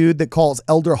pubbing a dude that calls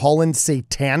Elder Holland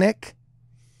satanic.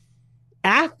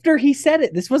 after he said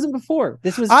it. This wasn't before.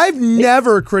 I've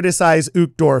never criticized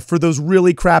Uchtdorf for those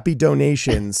really crappy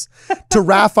donations to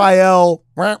Raphael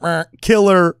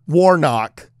Killer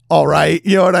Warnock. All right.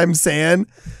 You know what I'm saying?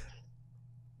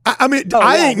 I mean,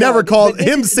 I ain't never called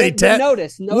him Satan.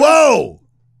 Notice. Whoa.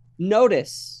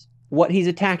 Notice what he's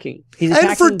attacking. He's attacking,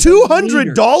 and for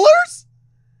 $200?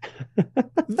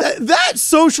 that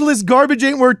socialist garbage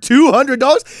ain't worth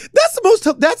 $200.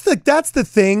 That's the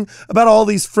thing about all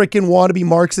these freaking wannabe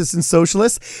Marxists and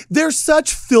socialists. They're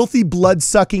such filthy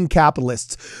blood-sucking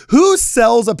capitalists. Who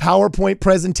sells a PowerPoint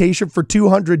presentation for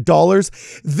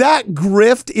 $200? That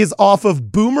grift is off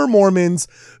of boomer Mormons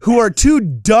who are too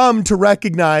dumb to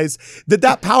recognize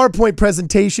that PowerPoint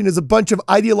presentation is a bunch of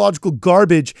ideological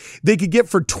garbage they could get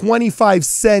for 25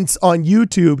 cents on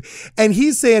YouTube. And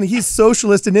he's saying he's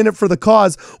socialist and in it for the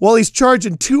cause while he's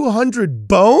charging 200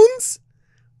 bones?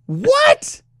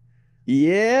 What?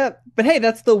 Yeah. But hey,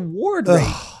 that's the ward rate.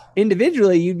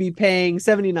 Individually, you'd be paying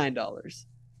 $79.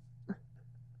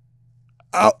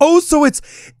 So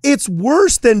it's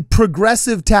worse than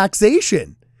progressive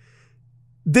taxation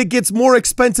that gets more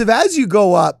expensive as you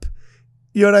go up.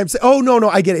 You know what I'm saying? Oh, no,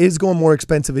 I get it. It is going more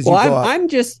expensive as you go up. I'm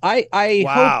just, I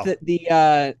hope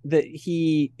that that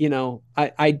he, you know,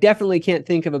 I definitely can't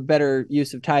think of a better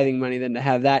use of tithing money than to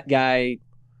have that guy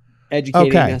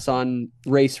educating us on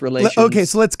race relations. Okay,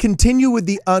 so let's continue with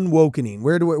the Un-Wokening.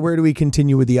 Where do we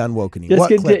continue with the Un-Wokening? Just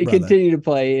continue to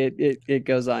play. It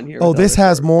goes on here. Oh, this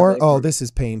has more? Oh, this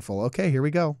is painful. Okay, here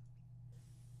we go.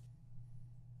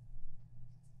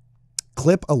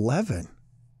 Clip 11.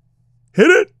 Hit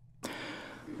it.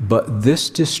 But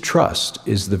this distrust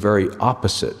is the very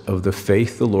opposite of the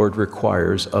faith the Lord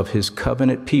requires of his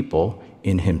covenant people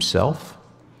in himself,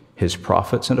 his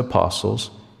prophets and apostles,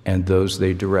 and those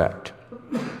they direct.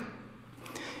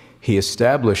 He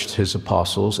established his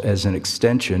apostles as an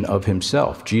extension of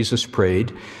himself. Jesus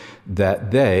prayed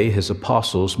that they, his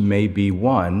apostles, may be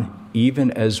one, even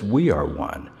as we are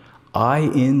one. I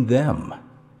in them,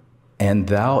 and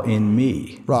thou in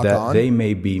me, they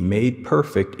may be made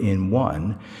perfect in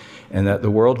one, and that the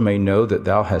world may know that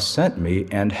thou hast sent me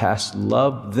and hast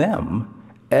loved them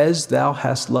as thou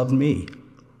hast loved me.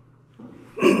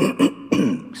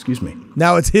 Excuse me.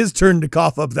 Now it's his turn to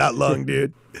cough up that lung,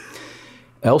 dude.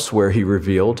 Elsewhere he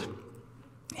revealed,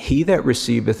 he that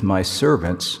receiveth my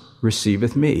servants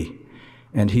receiveth me,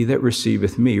 and he that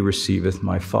receiveth me receiveth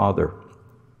my Father.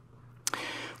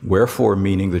 Wherefore,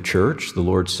 meaning the church, the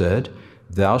Lord said,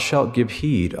 thou shalt give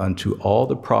heed unto all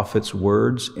the prophets'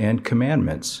 words and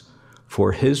commandments,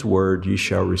 for his word ye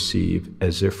shall receive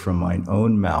as if from mine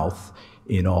own mouth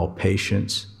in all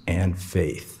patience and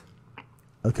faith.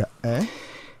 Okay.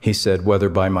 He said, whether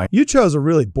by my... You chose a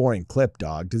really boring clip,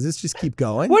 dog. Does this just keep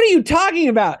going? What are you talking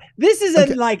about? This is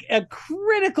a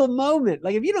critical moment.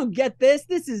 Like, if you don't get this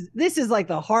is like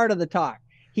the heart of the talk.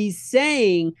 He's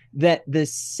saying that the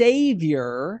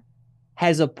Savior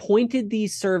has appointed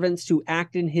these servants to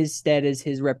act in his stead as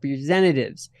his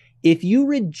representatives. If you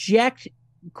reject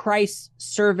Christ's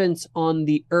servants on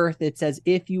the earth, it's as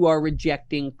if you are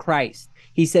rejecting Christ.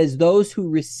 He says, those who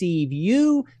receive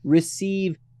you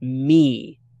receive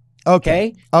me.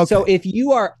 Okay. So if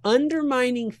you are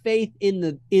undermining faith in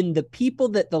the people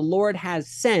that the Lord has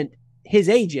sent, his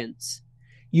agents,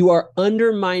 you are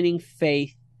undermining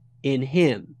faith in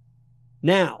him.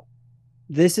 Now,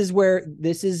 this is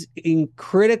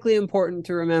critically important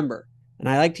to remember. And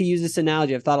I like to use this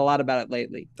analogy. I've thought a lot about it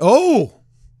lately. Oh,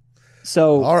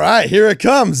 so all right, here it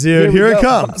comes, dude. Here it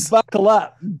comes. Buckle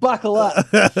up.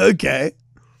 Okay.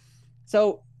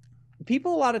 So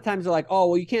people a lot of times are like, oh,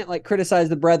 well, you can't like criticize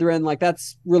the brethren. Like,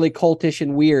 that's really cultish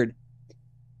and weird.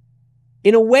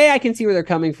 In a way, I can see where they're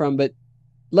coming from, but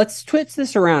let's twist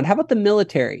this around. How about the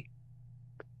military?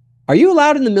 Are you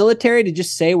allowed in the military to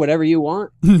just say whatever you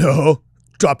want? No.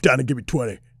 Drop down and give me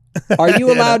 20. Are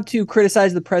you allowed to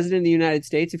criticize the president of the United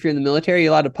States if you're in the military? Are you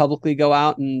allowed to publicly go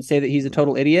out and say that he's a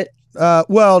total idiot?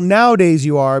 Well, nowadays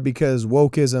you are, because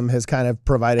wokeism has kind of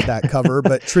provided that cover,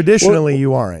 but traditionally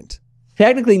you aren't.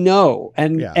 Technically, no.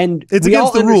 And it's we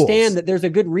against all the rules. Understand that there's a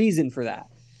good reason for that.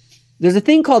 There's a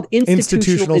thing called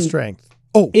institutional strength.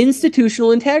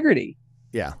 Institutional integrity.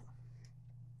 Yeah.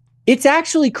 It's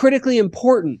actually critically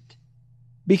important,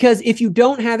 because if you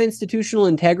don't have institutional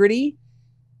integrity,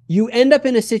 you end up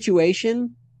in a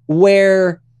situation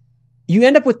where you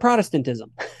end up with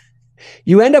Protestantism.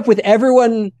 You end up with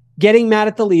everyone getting mad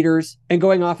at the leaders and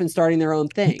going off and starting their own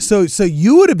thing. So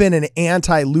you would have been an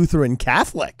anti-Lutheran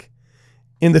Catholic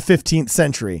in the 15th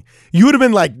century. You would have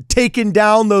been like taking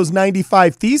down those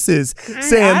 95 theses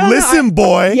saying, listen,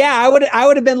 boy. Yeah, I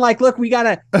would have been like, look, we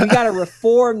gotta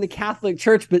reform the Catholic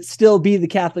Church, but still be the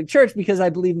Catholic Church because I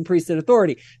believe in priesthood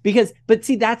authority. But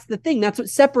see, that's the thing. That's what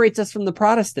separates us from the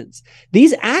Protestants.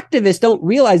 These activists don't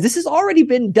realize this has already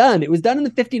been done. It was done in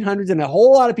the 1500s and a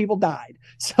whole lot of people died.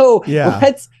 So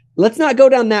let's not go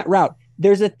down that route.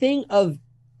 There's a thing of,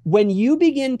 when you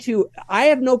begin to, I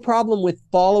have no problem with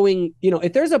following,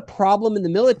 if there's a problem in the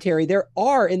military, there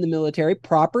are in the military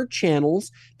proper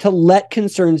channels to let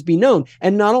concerns be known.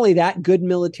 And not only that, good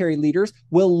military leaders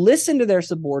will listen to their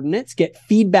subordinates, get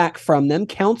feedback from them,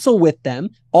 counsel with them,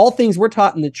 all things we're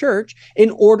taught in the church in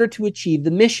order to achieve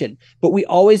the mission. But we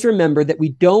always remember that we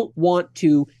don't want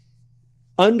to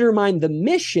undermine the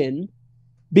mission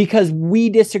because we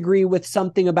disagree with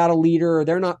something about a leader, or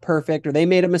they're not perfect, or they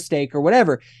made a mistake, or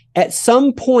whatever. At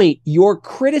some point, your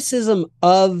criticism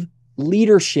of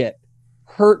leadership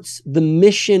hurts the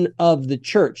mission of the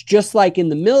church. Just like in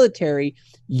the military,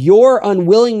 your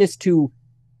unwillingness to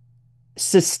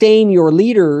sustain your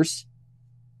leaders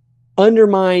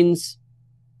undermines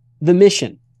the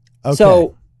mission.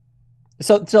 Okay.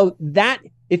 So that,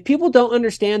 if people don't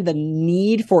understand the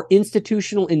need for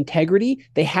institutional integrity,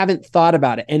 they haven't thought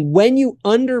about it. And when you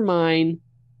undermine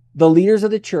the leaders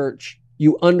of the church,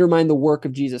 you undermine the work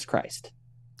of Jesus Christ.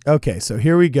 Okay, so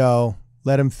here we go.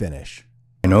 Let him finish.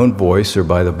 My own voice or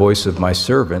by the voice of my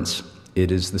servants,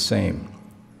 it is the same.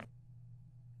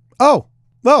 Oh,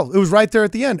 well, it was right there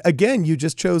at the end. Again, you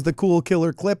just chose the cool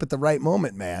killer clip at the right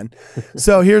moment, man.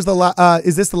 So here's the,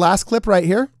 is this the last clip right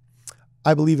here?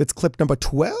 I believe it's clip number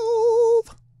 12.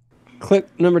 Clip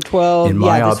number 12. In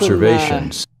my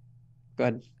observations. Go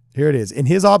ahead. Here it is. In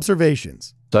his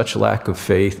observations. Such lack of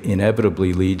faith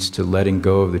inevitably leads to letting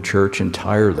go of the church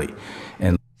entirely.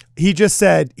 And he just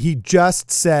said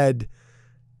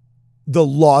the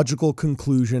logical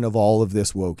conclusion of all of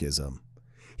this wokeism.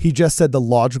 He just said the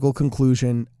logical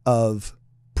conclusion of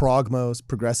progmos,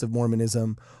 progressive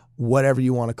Mormonism, whatever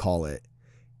you want to call it.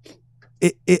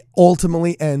 It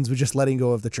ultimately ends with just letting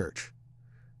go of the church.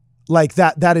 Like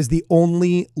that is the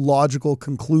only logical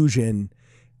conclusion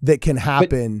that can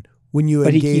happen when you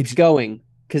engage. But he keeps going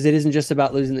because it isn't just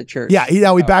about losing the church. Yeah, he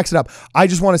backs it up. I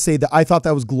just want to say that I thought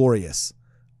that was glorious.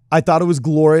 I thought it was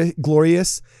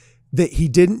glorious that he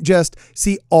didn't just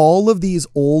see all of these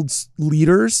old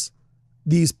leaders,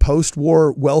 these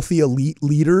post-war wealthy elite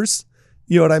leaders,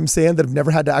 you know what I'm saying, that have never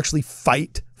had to actually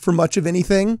fight for much of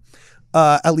anything,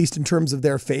 at least in terms of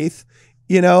their faith.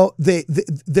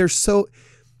 They're so...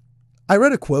 I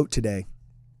read a quote today.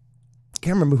 I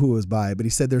can't remember who it was by, but he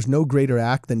said, there's no greater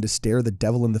act than to stare the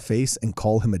devil in the face and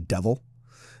call him a devil.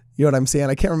 You know what I'm saying?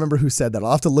 I can't remember who said that.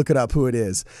 I'll have to look it up who it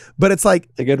is. But it's like,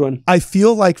 it's a good one. I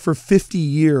feel like for 50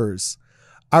 years,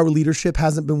 our leadership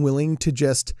hasn't been willing to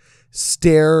just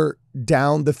stare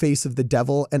down the face of the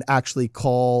devil and actually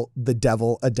call the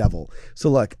devil a devil. So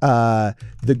look,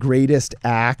 the greatest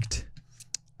act,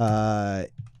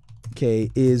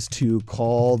 is to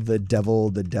call the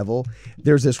devil the devil.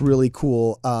 There's this really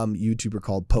cool YouTuber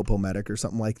called Popo-Medic or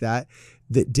something like that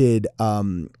did a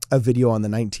video on the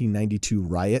 1992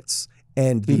 riots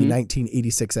and the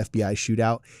 1986 FBI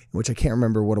shootout, which I can't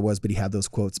remember what it was, but he had those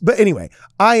quotes. But anyway,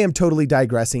 I am totally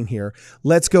digressing here.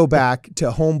 Let's go back to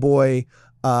Homeboy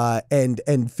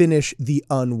and finish the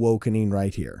Un-Wokening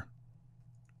right here.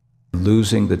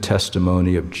 Losing the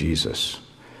testimony of Jesus.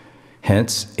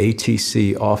 Hence,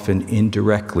 ATC often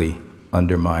indirectly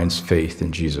undermines faith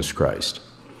in Jesus Christ.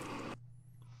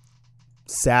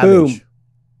 Savage.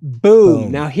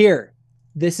 Boom. Now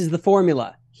this is the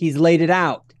formula. He's laid it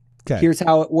out. Okay. Here's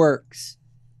how it works.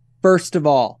 First of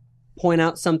all, point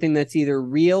out something that's either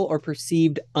real or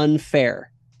perceived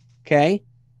unfair. Okay?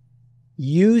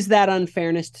 Use that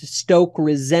unfairness to stoke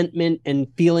resentment and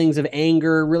feelings of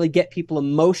anger, really get people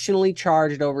emotionally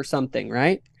charged over something,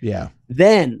 right? Yeah.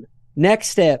 Then next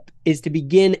step is to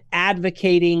begin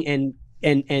advocating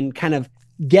and kind of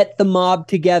get the mob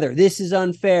together. This is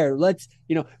unfair. Let's,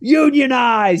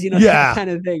 unionize, that kind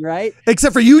of thing, right?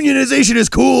 Except for unionization is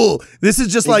cool. This is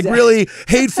just like really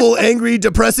hateful, angry,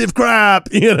 depressive crap.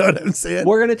 You know what I'm saying?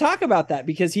 We're going to talk about that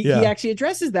because he actually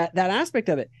addresses that aspect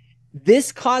of it.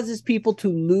 This causes people to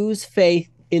lose faith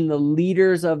in the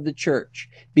leaders of the church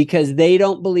because they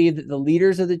don't believe that the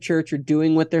leaders of the church are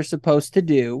doing what they're supposed to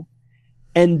do.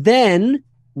 And then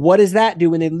what does that do?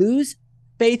 When they lose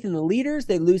faith in the leaders,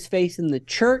 they lose faith in the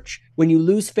church. When you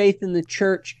lose faith in the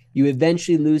church, you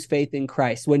eventually lose faith in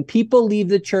Christ. When people leave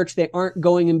the church, they aren't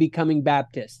going and becoming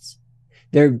Baptists.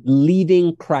 They're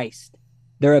leaving Christ.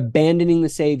 They're abandoning the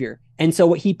Savior. And so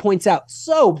what he points out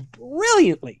so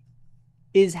brilliantly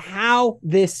is how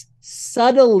this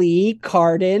subtly,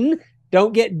 Cardin,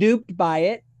 don't get duped by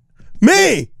it.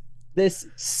 Me! This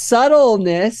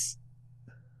subtleness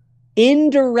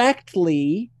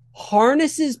indirectly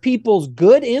harnesses people's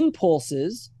good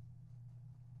impulses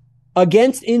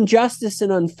against injustice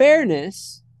and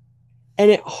unfairness,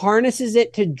 and it harnesses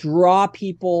it to draw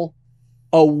people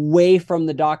away from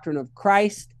the doctrine of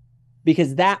Christ,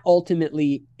 because that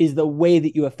ultimately is the way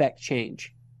that you affect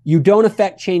change. You don't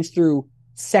affect change through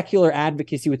secular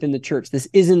advocacy within the church. This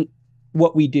isn't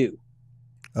what we do.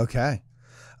 Okay.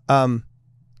 Can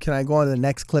I go on to the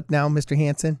next clip now, Mr.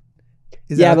 Hansen?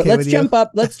 Yeah, but let's jump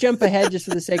up. Let's jump ahead just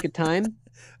for the sake of time.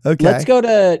 Okay. Let's go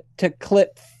to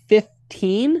clip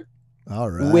 15. All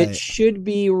right. Which should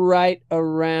be right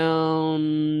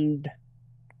around.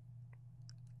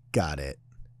 Got it.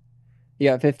 You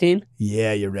got 15?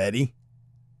 Yeah, you ready?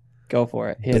 Go for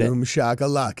it. Hit Boom it.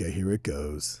 shakalaka. Here it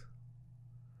goes.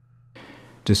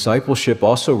 Discipleship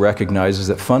also recognizes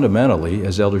that fundamentally,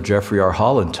 as Elder Jeffrey R.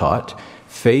 Holland taught,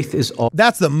 faith is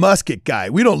That's the musket guy.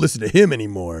 We don't listen to him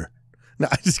anymore. No,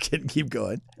 I'm just kidding. Keep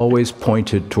going. always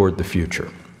pointed toward the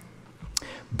future.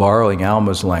 Borrowing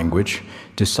Alma's language,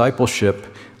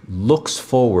 discipleship looks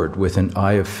forward with an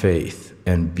eye of faith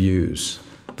and views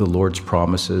the Lord's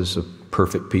promises of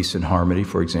perfect peace and harmony,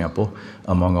 for example,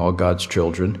 among all God's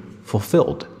children,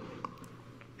 fulfilled.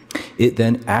 It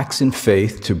then acts in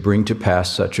faith to bring to pass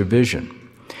such a vision.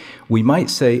 We might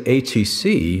say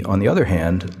ATC, on the other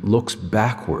hand, looks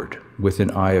backward with an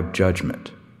eye of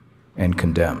judgment and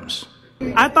condemns.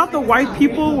 I thought the white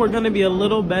people were going to be a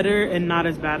little better and not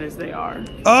as bad as they are.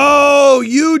 Oh,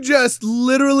 you just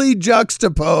literally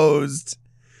juxtaposed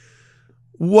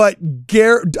what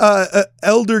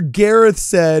Elder Gareth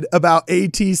said about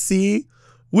ATC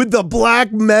with the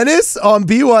Black Menace on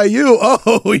BYU.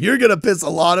 Oh, you're going to piss a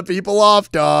lot of people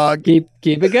off, dog. Keep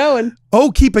it going.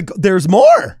 Oh, keep it. There's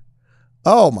more.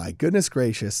 Oh, my goodness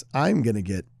gracious. I'm going to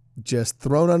get just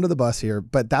thrown under the bus here.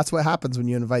 But that's what happens when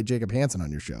you invite Jacob Hansen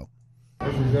on your show.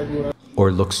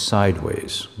 Or looks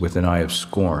sideways with an eye of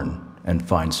scorn and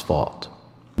finds fault.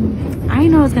 I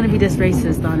didn't know it was going to be this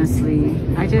racist, honestly.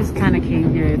 I just kind of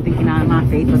came here thinking my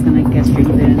faith was going to get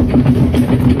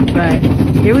strengthened. But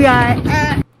here we are.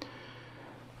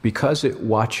 Because it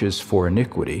watches for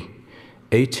iniquity,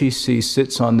 ATC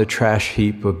sits on the trash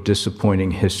heap of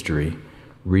disappointing history,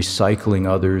 recycling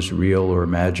others' real or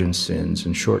imagined sins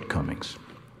and shortcomings.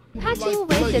 Possible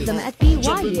racism at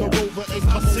BYU.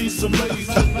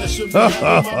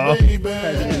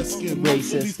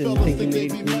 Racist and thinking we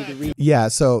need to read. Yeah,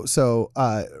 so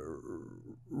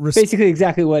basically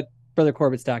exactly what Brother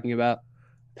Corbett's talking about.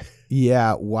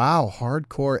 Yeah, wow,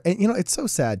 hardcore. And you know, it's so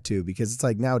sad too, because it's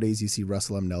like nowadays you see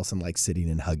Russell M. Nelson like sitting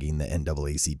and hugging the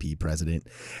NAACP president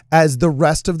as the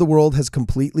rest of the world has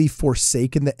completely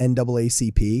forsaken the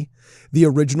NAACP, the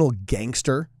original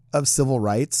gangster of civil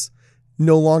rights,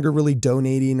 no longer really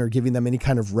donating or giving them any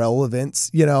kind of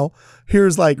relevance. You know,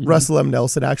 here's like Russell M.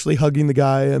 Nelson actually hugging the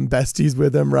guy and besties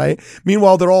with him, right?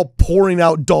 Meanwhile, they're all pouring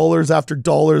out dollars after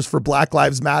dollars for Black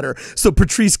Lives Matter. So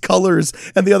Patrice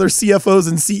Cullors and the other CFOs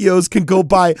and CEOs can go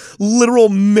buy literal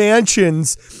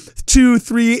mansions, $2,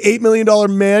 $3, $8 million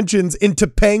mansions in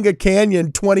Topanga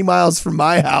Canyon, 20 miles from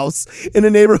my house, in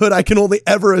a neighborhood I can only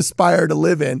ever aspire to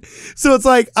live in. So it's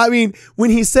like, I mean,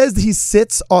 when he says that he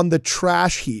sits on the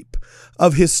trash heap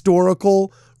of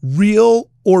historical, real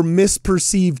or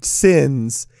misperceived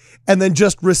sins and then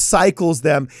just recycles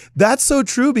them. That's so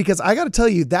true, because I got to tell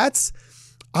you,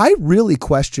 I really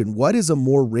question what is a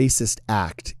more racist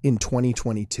act in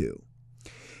 2022.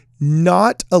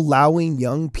 Not allowing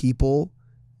young people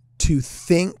to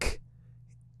think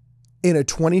in a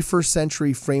 21st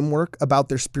century framework about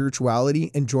their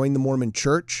spirituality and join the Mormon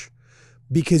church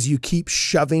because you keep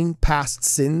shoving past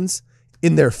sins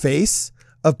in their face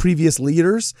of previous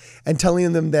leaders and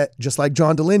telling them that, just like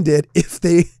John DeLynn did, if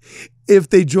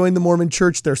they join the Mormon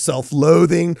church, they're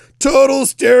self-loathing, total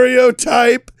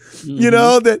stereotype, you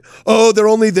know, that, oh, they're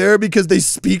only there because they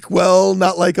speak well,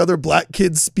 not like other black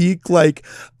kids speak. Like,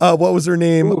 what was her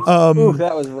name?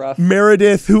 That was rough.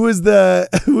 Meredith, who was the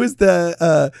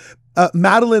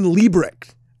Madeline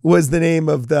Liebrick was the name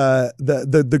of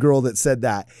the girl that said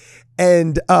that.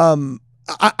 And,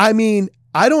 I mean,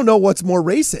 I don't know what's more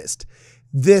racist.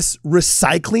 This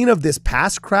recycling of this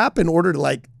past crap in order to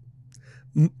like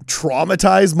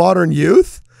traumatize modern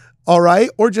youth, all right?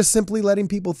 Or just simply letting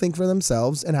people think for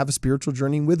themselves and have a spiritual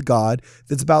journey with God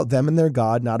that's about them and their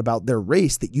God, not about their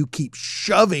race that you keep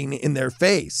shoving in their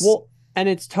face. Well, and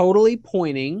it's totally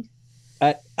pointing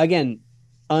at, again,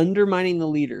 undermining the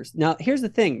leaders. Now, here's the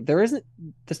thing.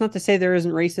 That's not to say there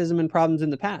isn't racism and problems in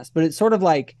the past, but it's sort of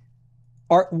like,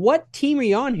 what team are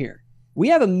you on here? We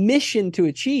have a mission to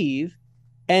achieve,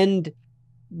 and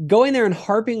going there and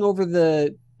harping over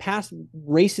the past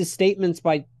racist statements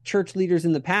by church leaders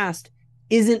in the past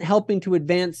isn't helping to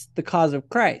advance the cause of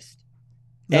Christ.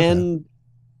 Okay.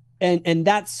 And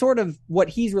that's sort of what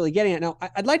he's really getting at. Now,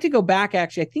 I'd like to go back,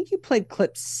 actually. I think you played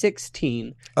clip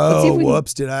 16. Oh,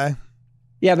 whoops, did I?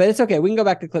 Yeah, but it's okay. We can go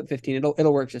back to clip 15.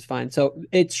 It'll work just fine. So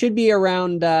it should be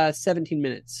around 17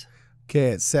 minutes.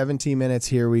 Okay, it's 17 minutes.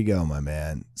 Here we go, my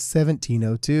man.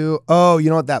 17:02. Oh, you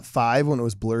know what? That 5, when it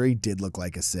was blurry, did look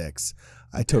like a 6.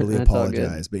 I totally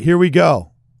apologize. But here we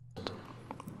go.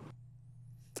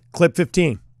 Clip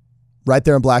 15. Right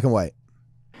there in black and white.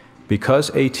 Because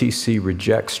ATC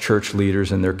rejects church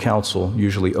leaders and their counsel,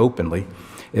 usually openly,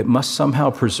 it must somehow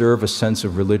preserve a sense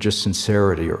of religious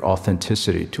sincerity or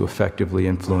authenticity to effectively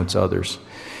influence others.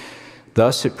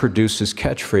 Thus, it produces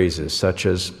catchphrases such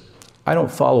as, "I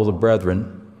don't follow the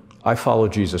brethren, I follow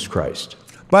Jesus Christ."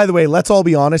 By the way, let's all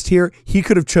be honest here. He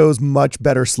could have chose much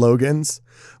better slogans,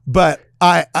 but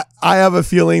I have a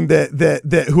feeling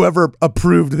that whoever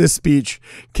approved this speech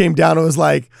came down and was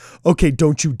like, okay,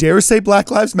 don't you dare say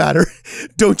Black Lives Matter.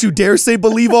 Don't you dare say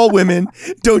believe all women.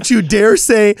 Don't you dare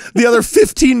say the other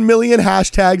 15 million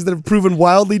hashtags that have proven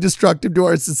wildly destructive to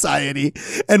our society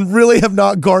and really have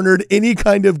not garnered any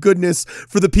kind of goodness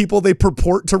for the people they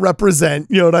purport to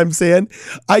represent. You know what I'm saying?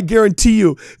 I guarantee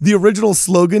you the original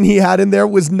slogan he had in there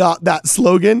was not that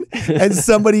slogan. And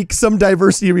some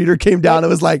diversity reader came down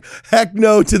and was like, heck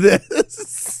no to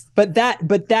this. But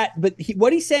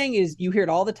what he's saying is, you hear it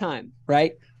all the time,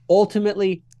 right?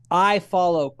 Ultimately, I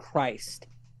follow Christ,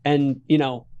 and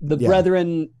the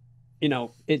brethren,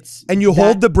 it's, and you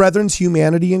hold the brethren's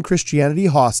humanity and Christianity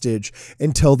hostage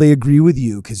until they agree with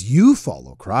you because you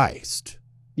follow Christ.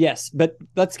 Yes, but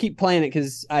let's keep playing it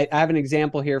because I have an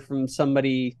example here from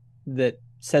somebody that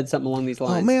said something along these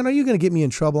lines. Oh man, are you going to get me in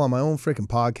trouble on my own freaking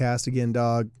podcast again,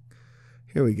 dog?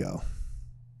 Here we go.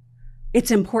 It's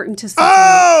important to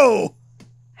separate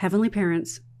heavenly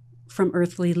parents from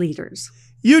earthly leaders.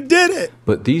 You did it.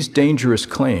 But these dangerous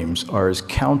claims are as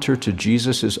counter to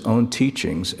Jesus' own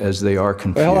teachings as they are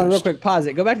confused. Wait, hold on real quick. Pause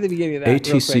it. Go back to the beginning of that.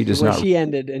 ATC real quick, does where not. She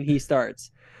ended and he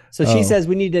starts. So she says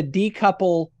we need to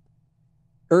decouple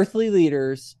earthly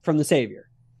leaders from the Savior.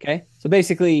 Okay. So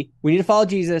basically, we need to follow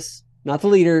Jesus, not the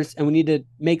leaders, and we need to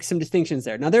make some distinctions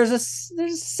there. Now, there's a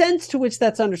sense to which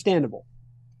that's understandable,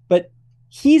 but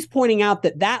he's pointing out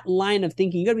that line of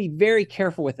thinking, you got to be very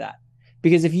careful with that,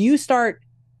 because if you start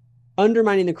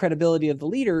undermining the credibility of the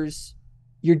leaders,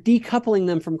 you're decoupling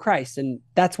them from Christ. And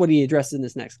that's what he addresses in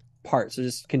this next part. So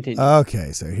just continue.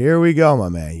 Okay. So here we go, my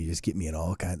man. You just get me in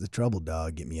all kinds of trouble,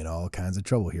 dog. Get me in all kinds of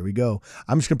trouble. Here we go.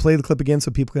 I'm just going to play the clip again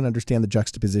so people can understand the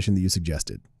juxtaposition that you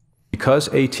suggested. Because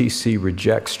ATC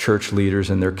rejects church leaders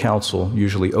and their counsel,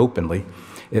 usually openly,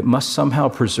 it must somehow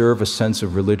preserve a sense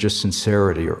of religious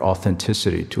sincerity or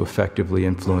authenticity to effectively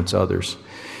influence others.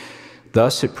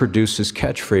 Thus, it produces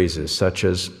catchphrases such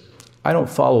as, "I don't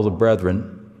follow the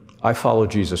brethren, I follow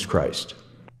Jesus Christ."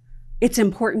 It's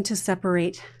important to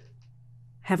separate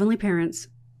heavenly parents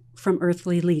from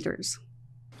earthly leaders.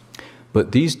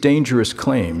 But these dangerous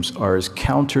claims are as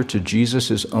counter to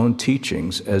Jesus' own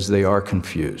teachings as they are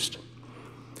confused.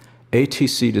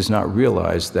 ATC does not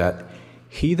realize that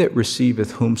he that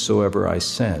receiveth whomsoever I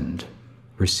send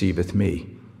receiveth me.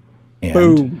 And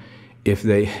Boom. if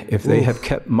they have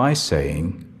kept my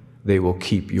saying, they will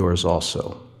keep yours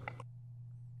also.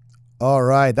 All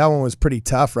right. That one was pretty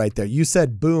tough right there. You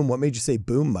said boom. What made you say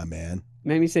boom, my man?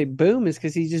 Made me say boom is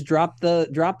because he just dropped the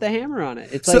hammer on it.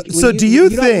 It's so, like, so do you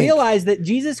think, don't realize that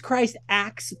Jesus Christ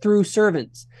acts through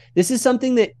servants? This is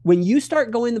something that when you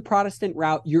start going the Protestant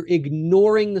route, you're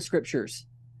ignoring the scriptures.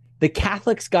 The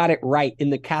Catholics got it right in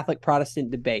the Catholic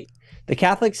Protestant debate. The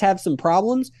Catholics have some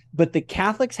problems, but the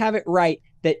Catholics have it right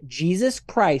that Jesus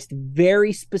Christ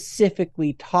very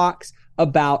specifically talks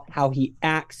about how he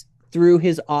acts through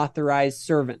his authorized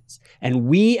servants. And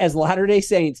we as Latter-day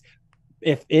Saints,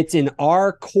 if it's in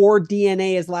our core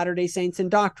DNA as Latter-day Saints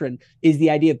and doctrine, is the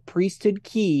idea of priesthood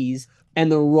keys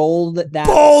and the role that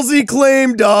ballsy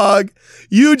claim, dog.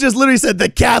 You just literally said the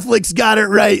Catholics got it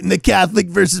right in the Catholic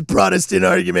versus Protestant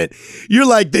argument. You're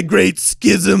like, the great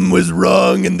schism was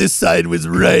wrong and this side was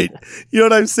right. You know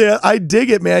what I'm saying? I dig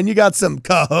it, man. You got some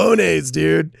cojones,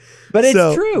 dude. But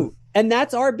it's true. And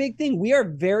that's our big thing. We are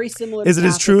very similar. Is it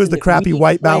as true as the crappy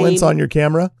white balance on your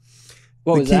camera?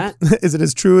 What was that? Is it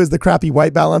as true as the crappy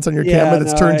white balance on your camera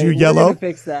that's turned you yellow? We're gonna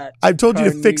fix that. I've told you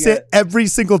to fix it every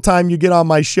single time you get on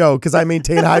my show because I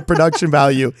maintain high production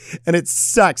value, and it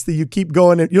sucks that you keep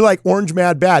going. You're like Orange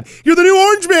Mad Bad. You're the new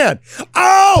Orange Man.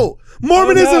 Oh,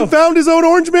 Mormonism found his own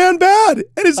orange man bad,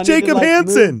 and it's Jacob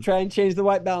Hansen. Try and change the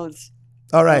white balance.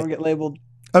 All right. Get labeled.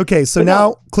 Okay, so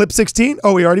now clip 16.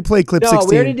 Oh, we already played clip 16. No,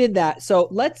 we already did that. So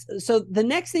the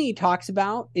next thing he talks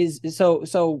about is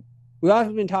so we've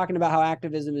also been talking about how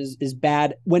activism is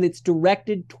bad when it's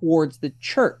directed towards the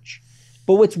church.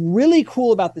 But what's really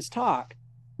cool about this talk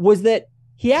was that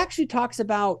he actually talks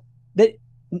about that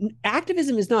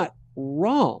activism is not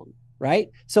wrong, right?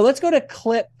 So let's go to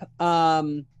clip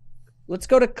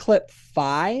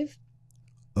 5.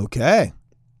 Okay.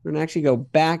 We're gonna actually go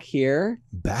back here.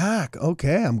 Back.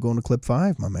 Okay, I'm going to clip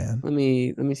 5, my man. Let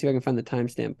me see if I can find the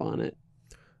timestamp on it.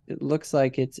 It looks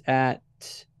like it's at.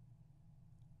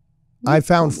 I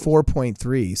found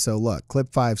 4.3. So look,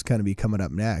 clip 5's going to be coming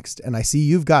up next, and I see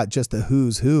you've got just the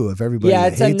who's who of everybody. Yeah,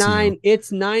 that it's hates a 9. You.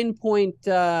 It's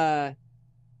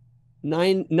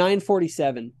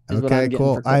 9.47 is what I'm getting.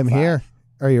 Cool. For clip I'm 5. here.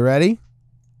 Are you ready?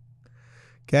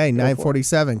 Okay,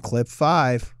 9:47, clip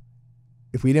 5.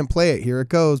 If we didn't play it, here it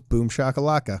goes. Boom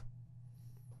shakalaka.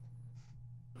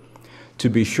 To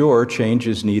be sure, change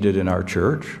is needed in our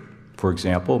church. For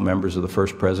example, members of the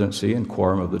First Presidency and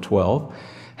Quorum of the 12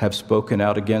 have spoken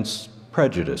out against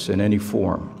prejudice in any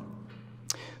form.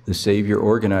 The Savior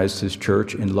organized his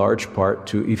church in large part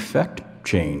to effect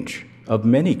change of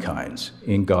many kinds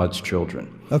in God's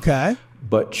children. Okay.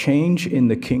 But change in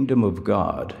the kingdom of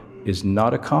God is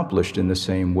not accomplished in the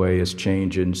same way as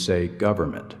change in, say,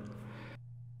 government.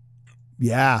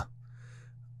 Yeah.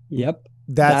 Yep.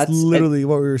 That's literally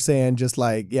what we were saying just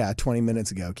 20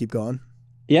 minutes ago. Keep going.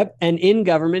 Yep. And in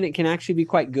government, it can actually be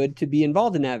quite good to be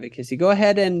involved in advocacy. Go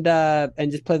ahead and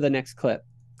just play the next clip.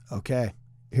 Okay.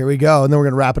 Here we go. And then we're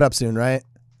going to wrap it up soon, right?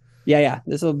 Yeah.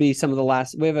 This will be some of the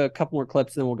last. We have a couple more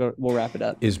clips, and then we'll wrap it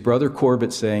up. Is Brother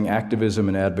Corbett saying activism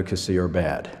and advocacy are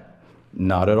bad?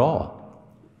 Not at all.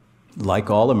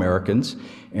 Like all Americans,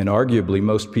 and arguably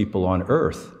most people on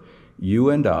earth,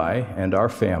 you and I and our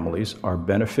families are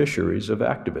beneficiaries of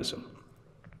activism.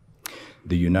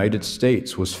 The United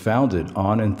States was founded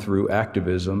on and through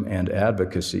activism and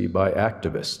advocacy by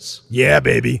activists. Yeah,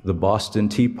 baby. The Boston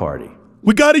Tea Party.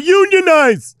 We got to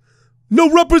unionize. No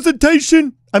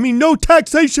representation. I mean, no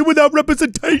taxation without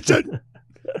representation.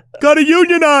 Got to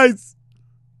unionize.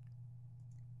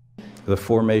 The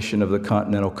formation of the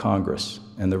Continental Congress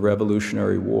and the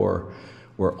Revolutionary War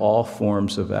were all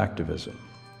forms of activism.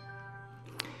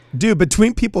 Dude,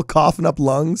 between people coughing up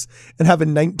lungs and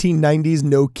having 1990s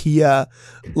Nokia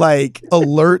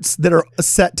alerts that are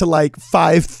set to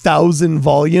 5,000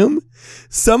 volume,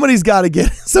 somebody's got to get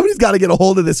a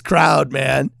hold of this crowd,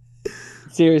 man.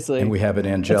 Seriously. And we have an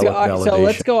angelic validation. So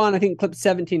let's go on. I think clip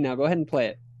 17 now. Go ahead and play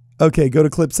it. Okay, go to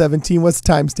clip 17. What's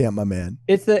the timestamp, my man?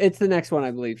 It's the next one,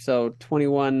 I believe. So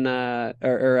 21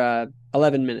 or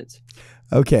 11 minutes.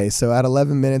 Okay, so at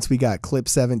 11 minutes we got clip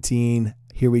 17.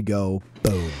 Here we go.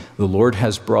 Boom. The Lord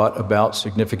has brought about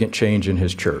significant change in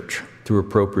his church through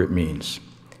appropriate means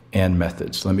and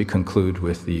methods. Let me conclude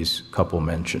with these couple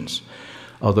mentions.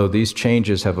 Although these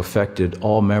changes have affected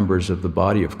all members of the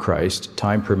body of Christ,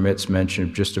 time permits mention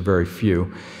of just a very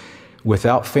few.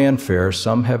 Without fanfare,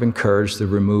 some have encouraged the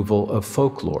removal of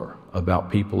folklore about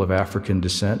people of African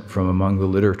descent from among the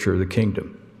literature of the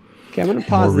kingdom. Okay, I'm going to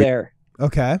pause there.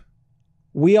 Okay.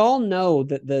 We all know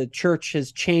that the church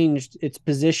has changed its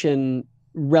position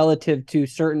relative to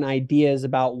certain ideas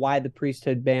about why the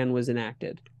priesthood ban was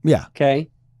enacted. Yeah. Okay.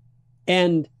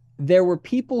 And there were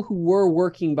people who were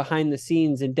working behind the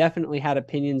scenes and definitely had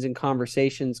opinions and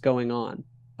conversations going on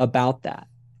about that.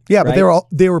 Yeah, right? but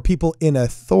they were people in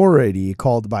authority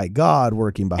called by God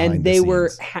working behind the scenes. And they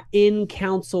were in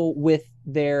counsel with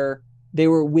they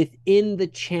were within the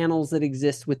channels that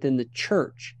exist within the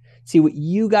church. See, what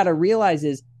you got to realize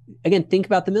is, again, think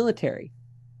about the military.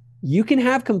 You can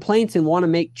have complaints and want to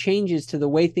make changes to the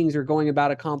way things are going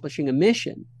about accomplishing a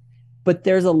mission, but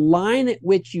there's a line at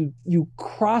which you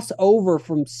cross over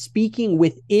from speaking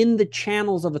within the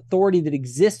channels of authority that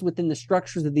exist within the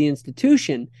structures of the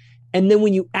institution, and then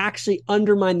when you actually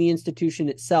undermine the institution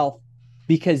itself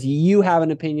because you have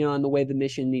an opinion on the way the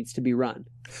mission needs to be run.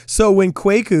 So when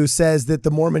Kwaku says that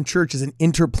the Mormon Church is an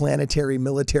interplanetary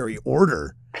military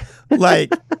order,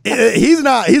 he's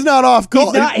not off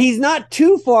course. He's not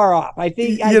too far off. I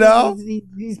think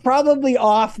he's probably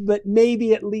off, but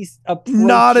maybe at least approaching.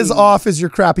 Not as off as your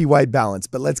crappy white balance,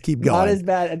 but let's keep going. Not as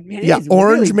bad. Man,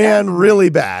 Orange really Man, bad really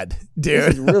bad, dude.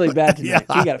 This is really bad tonight.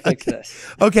 We got to fix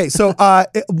this. Okay, so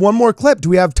one more clip. Do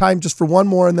we have time just for one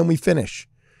more and then we finish?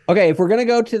 Okay, if we're gonna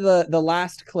go to the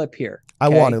last clip here, I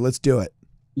want to. Let's do it.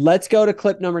 Let's go to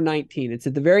clip number 19. It's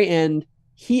at the very end.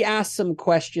 He asked some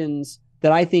questions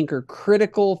that I think are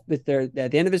critical at the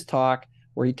end of his talk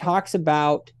where he talks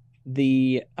about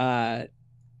the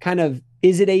kind of,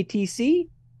 is it ATC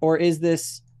or is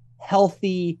this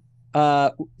healthy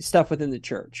stuff within the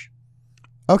church?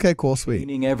 Okay, cool, sweet.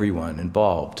 Meaning everyone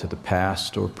involved to the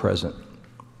past or present.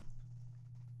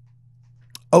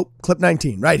 Oh, clip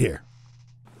 19, right here.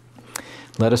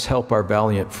 Let us help our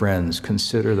valiant friends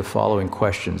consider the following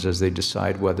questions as they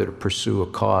decide whether to pursue a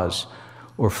cause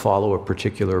or follow a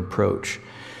particular approach.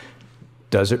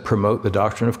 Does it promote the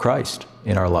doctrine of Christ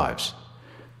in our lives?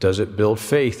 Does it build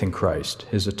faith in Christ,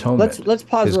 his atonement? Let's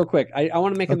pause real quick. I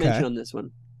want to make a mention on this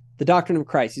one. The doctrine of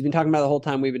Christ. He's been talking about the whole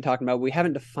time we've been talking about. We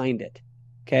haven't defined it.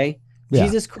 Okay. Yeah.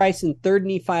 Jesus Christ in 3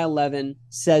 Nephi 11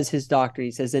 says his doctrine.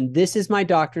 He says, and this is my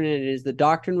doctrine, and it is the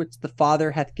doctrine which the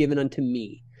Father hath given unto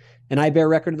me. And I bear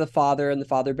record of the Father, and the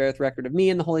Father beareth record of me,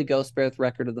 and the Holy Ghost beareth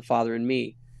record of the Father and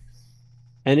me.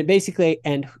 And it basically,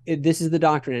 and this is the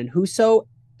doctrine, and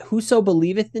whoso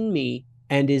believeth in me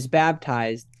and is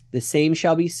baptized, the same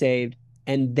shall be saved,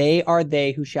 and they are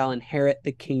they who shall inherit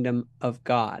the kingdom of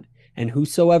God. And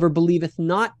whosoever believeth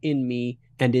not in me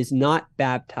and is not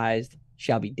baptized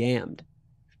shall be damned.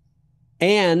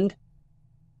 And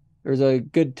there's a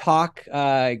good talk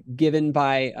given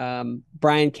by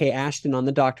Brian K. Ashton on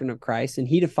the doctrine of Christ, and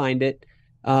he defined it.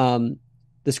 The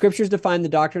scriptures define the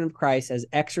doctrine of Christ as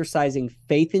exercising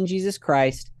faith in Jesus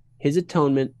Christ, his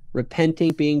atonement,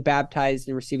 repenting, being baptized,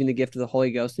 and receiving the gift of the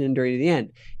Holy Ghost, and enduring to the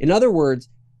end. In other words,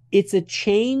 it's a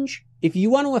change. If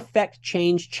you want to affect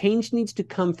change, change needs to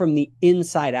come from the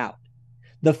inside out.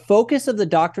 The focus of the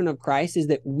doctrine of Christ is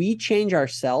that we change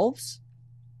ourselves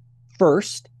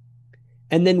first,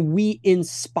 and then we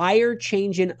inspire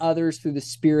change in others through the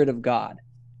Spirit of God,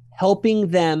 helping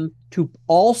them to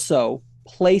also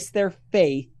place their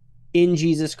faith in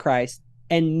Jesus Christ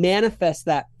and manifest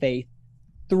that faith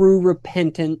through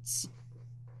repentance,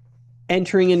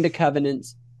 entering into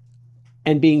covenants,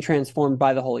 and being transformed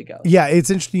by the Holy Ghost. Yeah, it's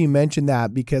interesting you mentioned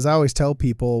that, because I always tell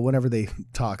people whenever they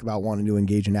talk about wanting to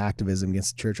engage in activism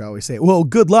against the church, I always say, well,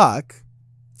 good luck,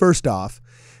 first off,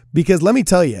 because let me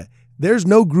tell you, there's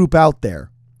no group out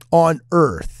there on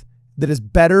earth that is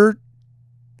better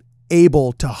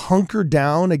able to hunker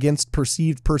down against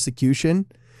perceived persecution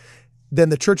than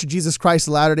the Church of Jesus Christ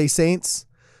of Latter-day Saints,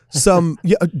 some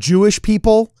Jewish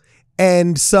people,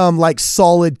 and some like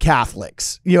solid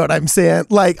Catholics. You know what I'm saying?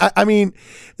 Like, I mean,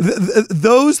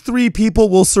 those three people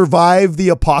will survive the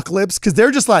apocalypse because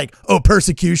they're just like, oh,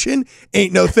 persecution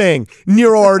ain't no thing.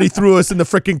 Nero already threw us in the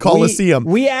freaking Colosseum.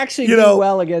 We actually do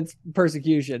well against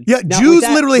persecution. Yeah, now, Jews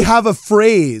literally have a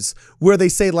phrase where they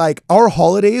say like, our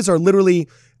holidays are literally,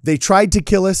 they tried to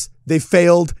kill us, they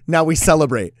failed, now we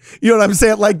celebrate. You know what I'm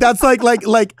saying? Like that's like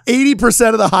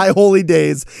 80% of the high holy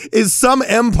days is some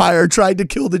empire tried to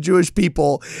kill the Jewish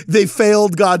people. They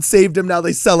failed, God saved them, now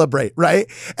they celebrate, right?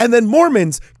 And then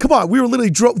Mormons, come on, we were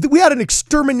literally we had an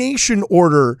extermination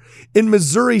order in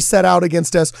Missouri set out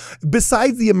against us.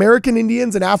 Besides the American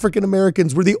Indians and African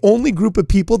Americans, were the only group of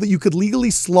people that you could legally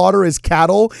slaughter as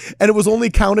cattle, and it was only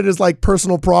counted as like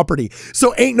personal property.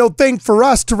 So ain't no thing for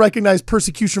us to recognize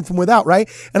persecution from without, right?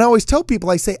 And I always tell people,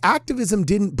 I say activism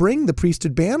didn't bring the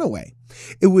priesthood ban away.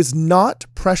 It was not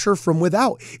pressure from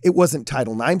without. It wasn't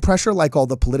Title IX pressure like all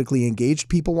the politically engaged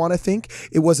people want to think.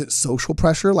 It wasn't social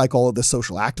pressure like all of the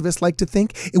social activists like to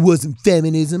think. It wasn't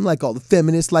feminism like all the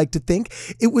feminists like to think.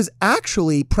 It was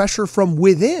actually pressure from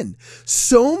within.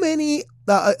 So many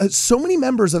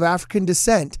members of African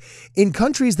descent in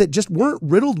countries that just weren't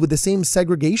riddled with the same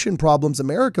segregation problems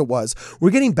America was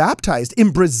were getting baptized.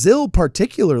 In Brazil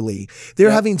particularly,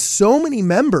 they're having so many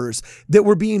members that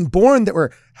were being born that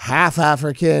were half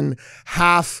African,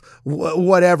 half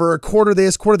whatever, a quarter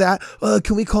this, quarter that.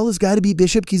 Can we call this guy to be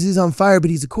bishop because he's on fire,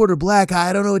 but he's a quarter black?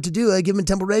 I don't know what to do. I give him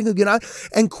temple regnum, you know?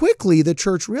 And quickly the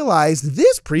church realized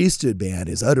this priesthood ban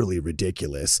is utterly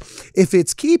ridiculous if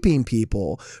it's keeping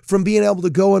people from being able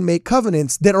to go and make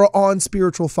covenants that are on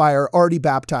spiritual fire, already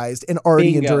baptized and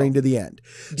already enduring to the end.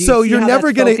 So you're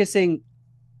never going to...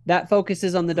 That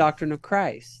focuses on the doctrine of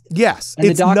Christ. Yes, and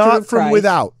it's not from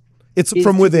without. It's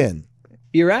from within.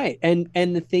 You're right. And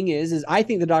the thing is I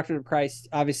think the doctrine of Christ,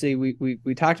 obviously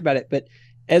we talked about it, but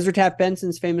Ezra Taft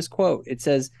Benson's famous quote, it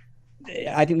says,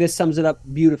 I think this sums it up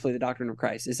beautifully, the doctrine of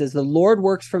Christ. It says, the Lord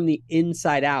works from the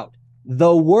inside out.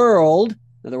 The world,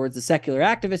 in other words, the secular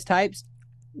activist types,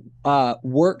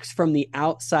 works from the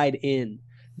outside in.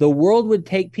 The world would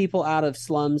take people out of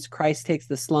slums. Christ takes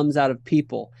the slums out of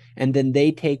people, and then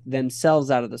they take themselves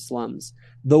out of the slums.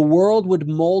 The world would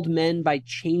mold men by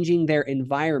changing their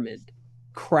environment.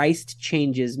 Christ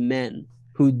changes men,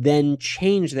 who then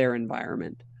change their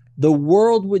environment. The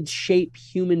world would shape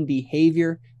human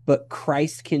behavior, but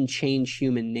Christ can change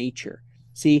human nature.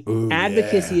 See, Ooh,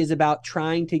 advocacy yeah. is about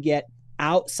trying to get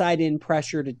outside in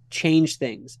pressure to change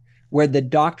things, where the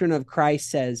doctrine of Christ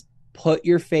says, put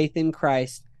your faith in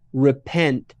Christ,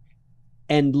 repent,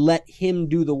 and let him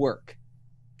do the work.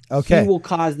 Okay. He will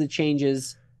cause the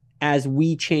changes as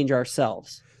we change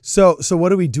ourselves. So what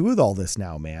do we do with all this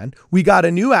now, man? We got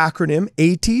a new acronym,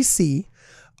 ATC.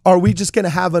 Are we just going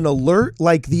to have an alert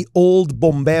like the old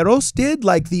bomberos did,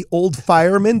 like the old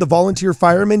firemen, the volunteer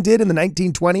firemen did in the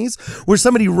 1920s, where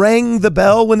somebody rang the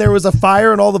bell when there was a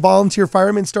fire and all the volunteer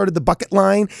firemen started the bucket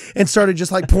line and started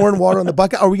just like pouring water on the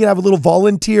bucket? Are we going to have a little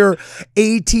volunteer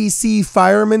ATC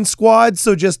fireman squad?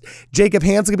 So just Jacob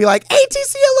Hansen could be like,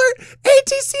 ATC alert,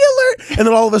 ATC alert. And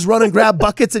then all of us run and grab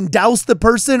buckets and douse the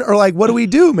person? Or like, what do we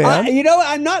do, man?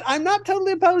 I'm not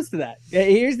totally opposed to that.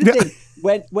 Here's the thing.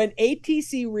 When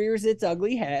ATC rears its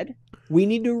ugly head, we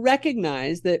need to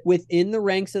recognize that within the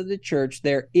ranks of the church,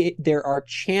 there are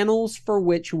channels for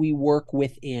which we work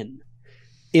within.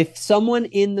 If someone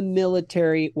in the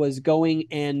military was going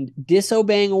and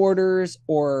disobeying orders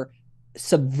or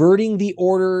subverting the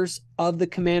orders of the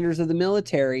commanders of the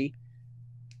military,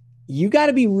 you got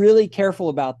to be really careful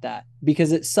about that,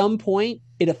 because at some point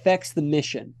it affects the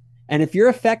mission. And if you're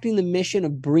affecting the mission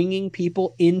of bringing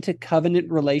people into covenant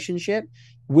relationship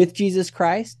with Jesus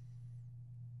Christ,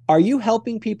 are you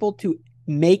helping people to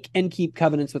make and keep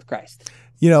covenants with Christ?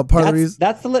 You know, part of the reason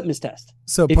that's the litmus test.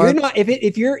 So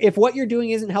if what you're doing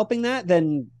isn't helping that,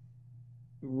 then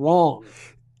wrong.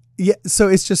 Yeah, so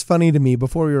it's just funny to me.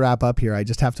 Before we wrap up here, I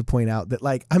just have to point out that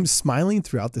like I'm smiling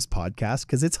throughout this podcast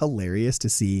because it's hilarious to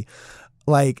see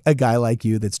like a guy like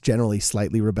you that's generally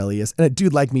slightly rebellious and a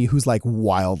dude like me who's like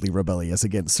wildly rebellious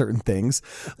against certain things,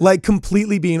 like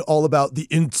completely being all about the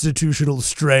institutional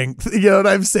strength. You know what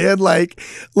I'm saying? Like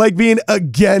being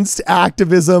against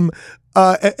activism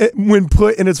when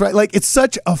put in its right. Like it's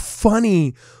such a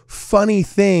funny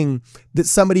thing that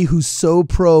somebody who's so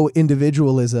pro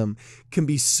individualism can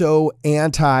be so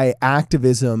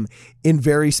anti-activism in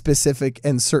very specific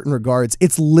and certain regards.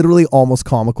 It's literally almost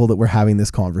comical that we're having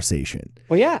this conversation.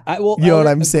 Well, yeah. You know what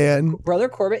I'm saying? Brother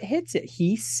Corbett hits it.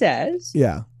 He says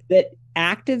that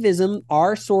activism,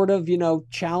 our sort of,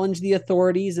 challenge the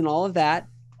authorities and all of that,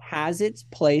 has its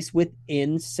place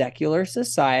within secular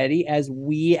society as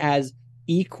we as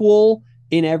equal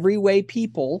in every way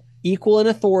people, equal in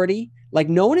authority. Like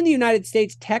no one in the United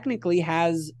States technically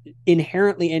has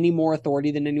inherently any more authority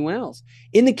than anyone else.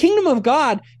 In the kingdom of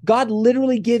God, God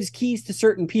literally gives keys to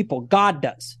certain people. God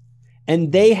does.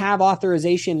 And they have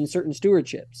authorization in certain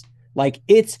stewardships. Like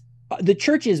the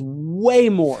church is way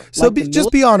more. So like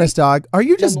just be honest, dog. Are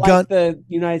you just like the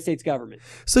United States government?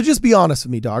 So just be honest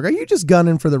with me, dog. Are you just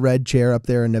gunning for the red chair up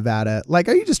there in Nevada? Like,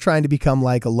 are you just trying to become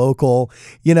like a local,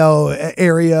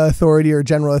 area authority or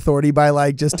general authority by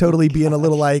like just totally being a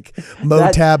little like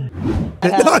Motab?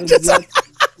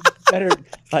 Better,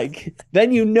 like,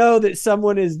 then you know that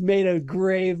someone has made a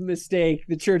grave mistake.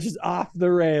 The church is off the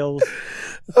rails.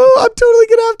 Oh, I'm totally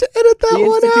gonna have to edit that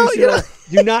one out.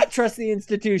 Do not trust the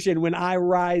institution when I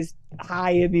rise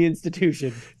high in the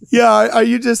institution. Yeah, are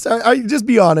you just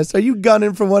be honest? Are you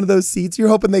gunning for one of those seats? You're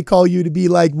hoping they call you to be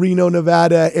like Reno,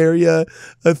 Nevada area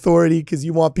authority because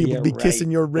you want people to be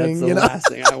kissing your ring. That's the last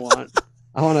thing I want.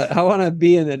 I want to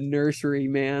be in the nursery,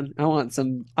 man. I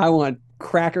want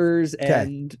crackers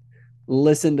and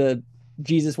listen to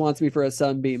Jesus Wants Me for a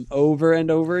Sunbeam over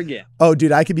and over again. Oh,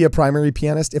 dude, I could be a primary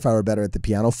pianist if I were better at the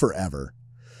piano forever.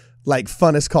 Like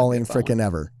funnest calling freaking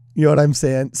ever. You know what I'm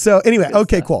saying? So anyway,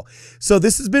 okay, cool. So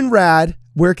this has been rad.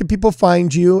 Where can people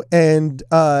find you and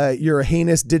your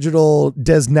heinous digital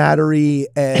desnatery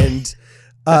and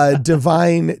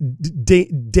divine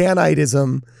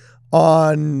Danitism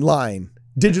online?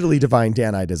 Digitally divine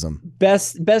Danitism.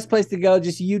 Best place to go,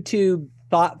 just YouTube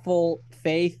Thoughtful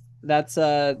Faith. That's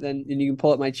then you can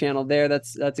pull up my channel there.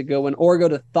 That's a good one. Or go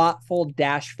to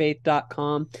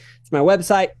thoughtful-faith.com. It's my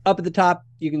website. Up at the top,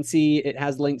 you can see it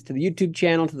has links to the YouTube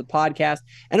channel, to the podcast.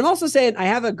 And I'm also saying I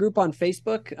have a group on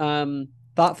Facebook,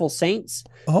 Thoughtful Saints.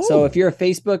 Oh. So if you're a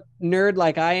Facebook nerd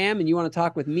like I am and you want to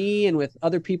talk with me and with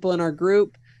other people in our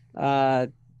group, go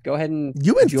ahead and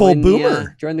join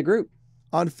the group.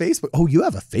 On Facebook. Oh, you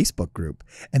have a Facebook group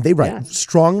and they write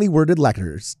strongly worded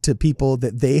letters to people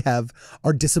that they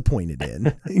are disappointed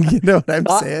in. You know what I'm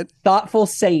saying? Thoughtful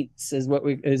Saints is what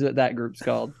that group's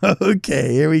called.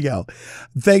 Okay, here we go.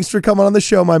 Thanks for coming on the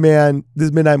show, my man. This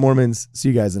is Midnight Mormons. See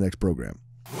you guys in the next program.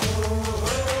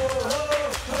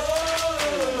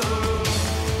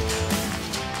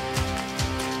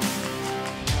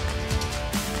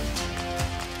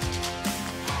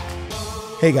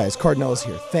 Hey guys, Cardinellis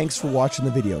here. Thanks for watching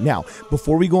the video. Now,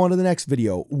 before we go on to the next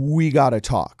video, we gotta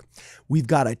talk. We've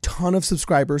got a ton of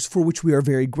subscribers for which we are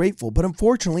very grateful, but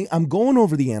unfortunately, I'm going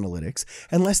over the analytics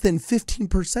and less than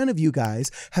 15% of you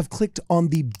guys have clicked on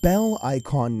the bell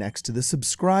icon next to the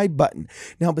subscribe button.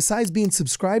 Now, besides being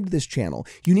subscribed to this channel,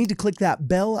 you need to click that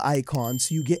bell icon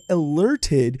so you get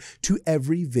alerted to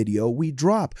every video we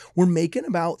drop. We're making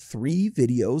about 3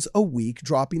 videos a week,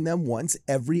 dropping them once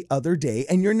every other day,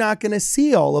 and you're not going to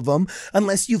see all of them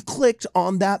unless you've clicked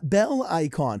on that bell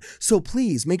icon. So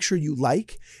please make sure you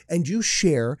like and you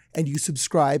share and you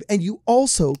subscribe and you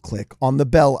also click on the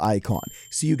bell icon.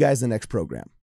 See you guys in the next program.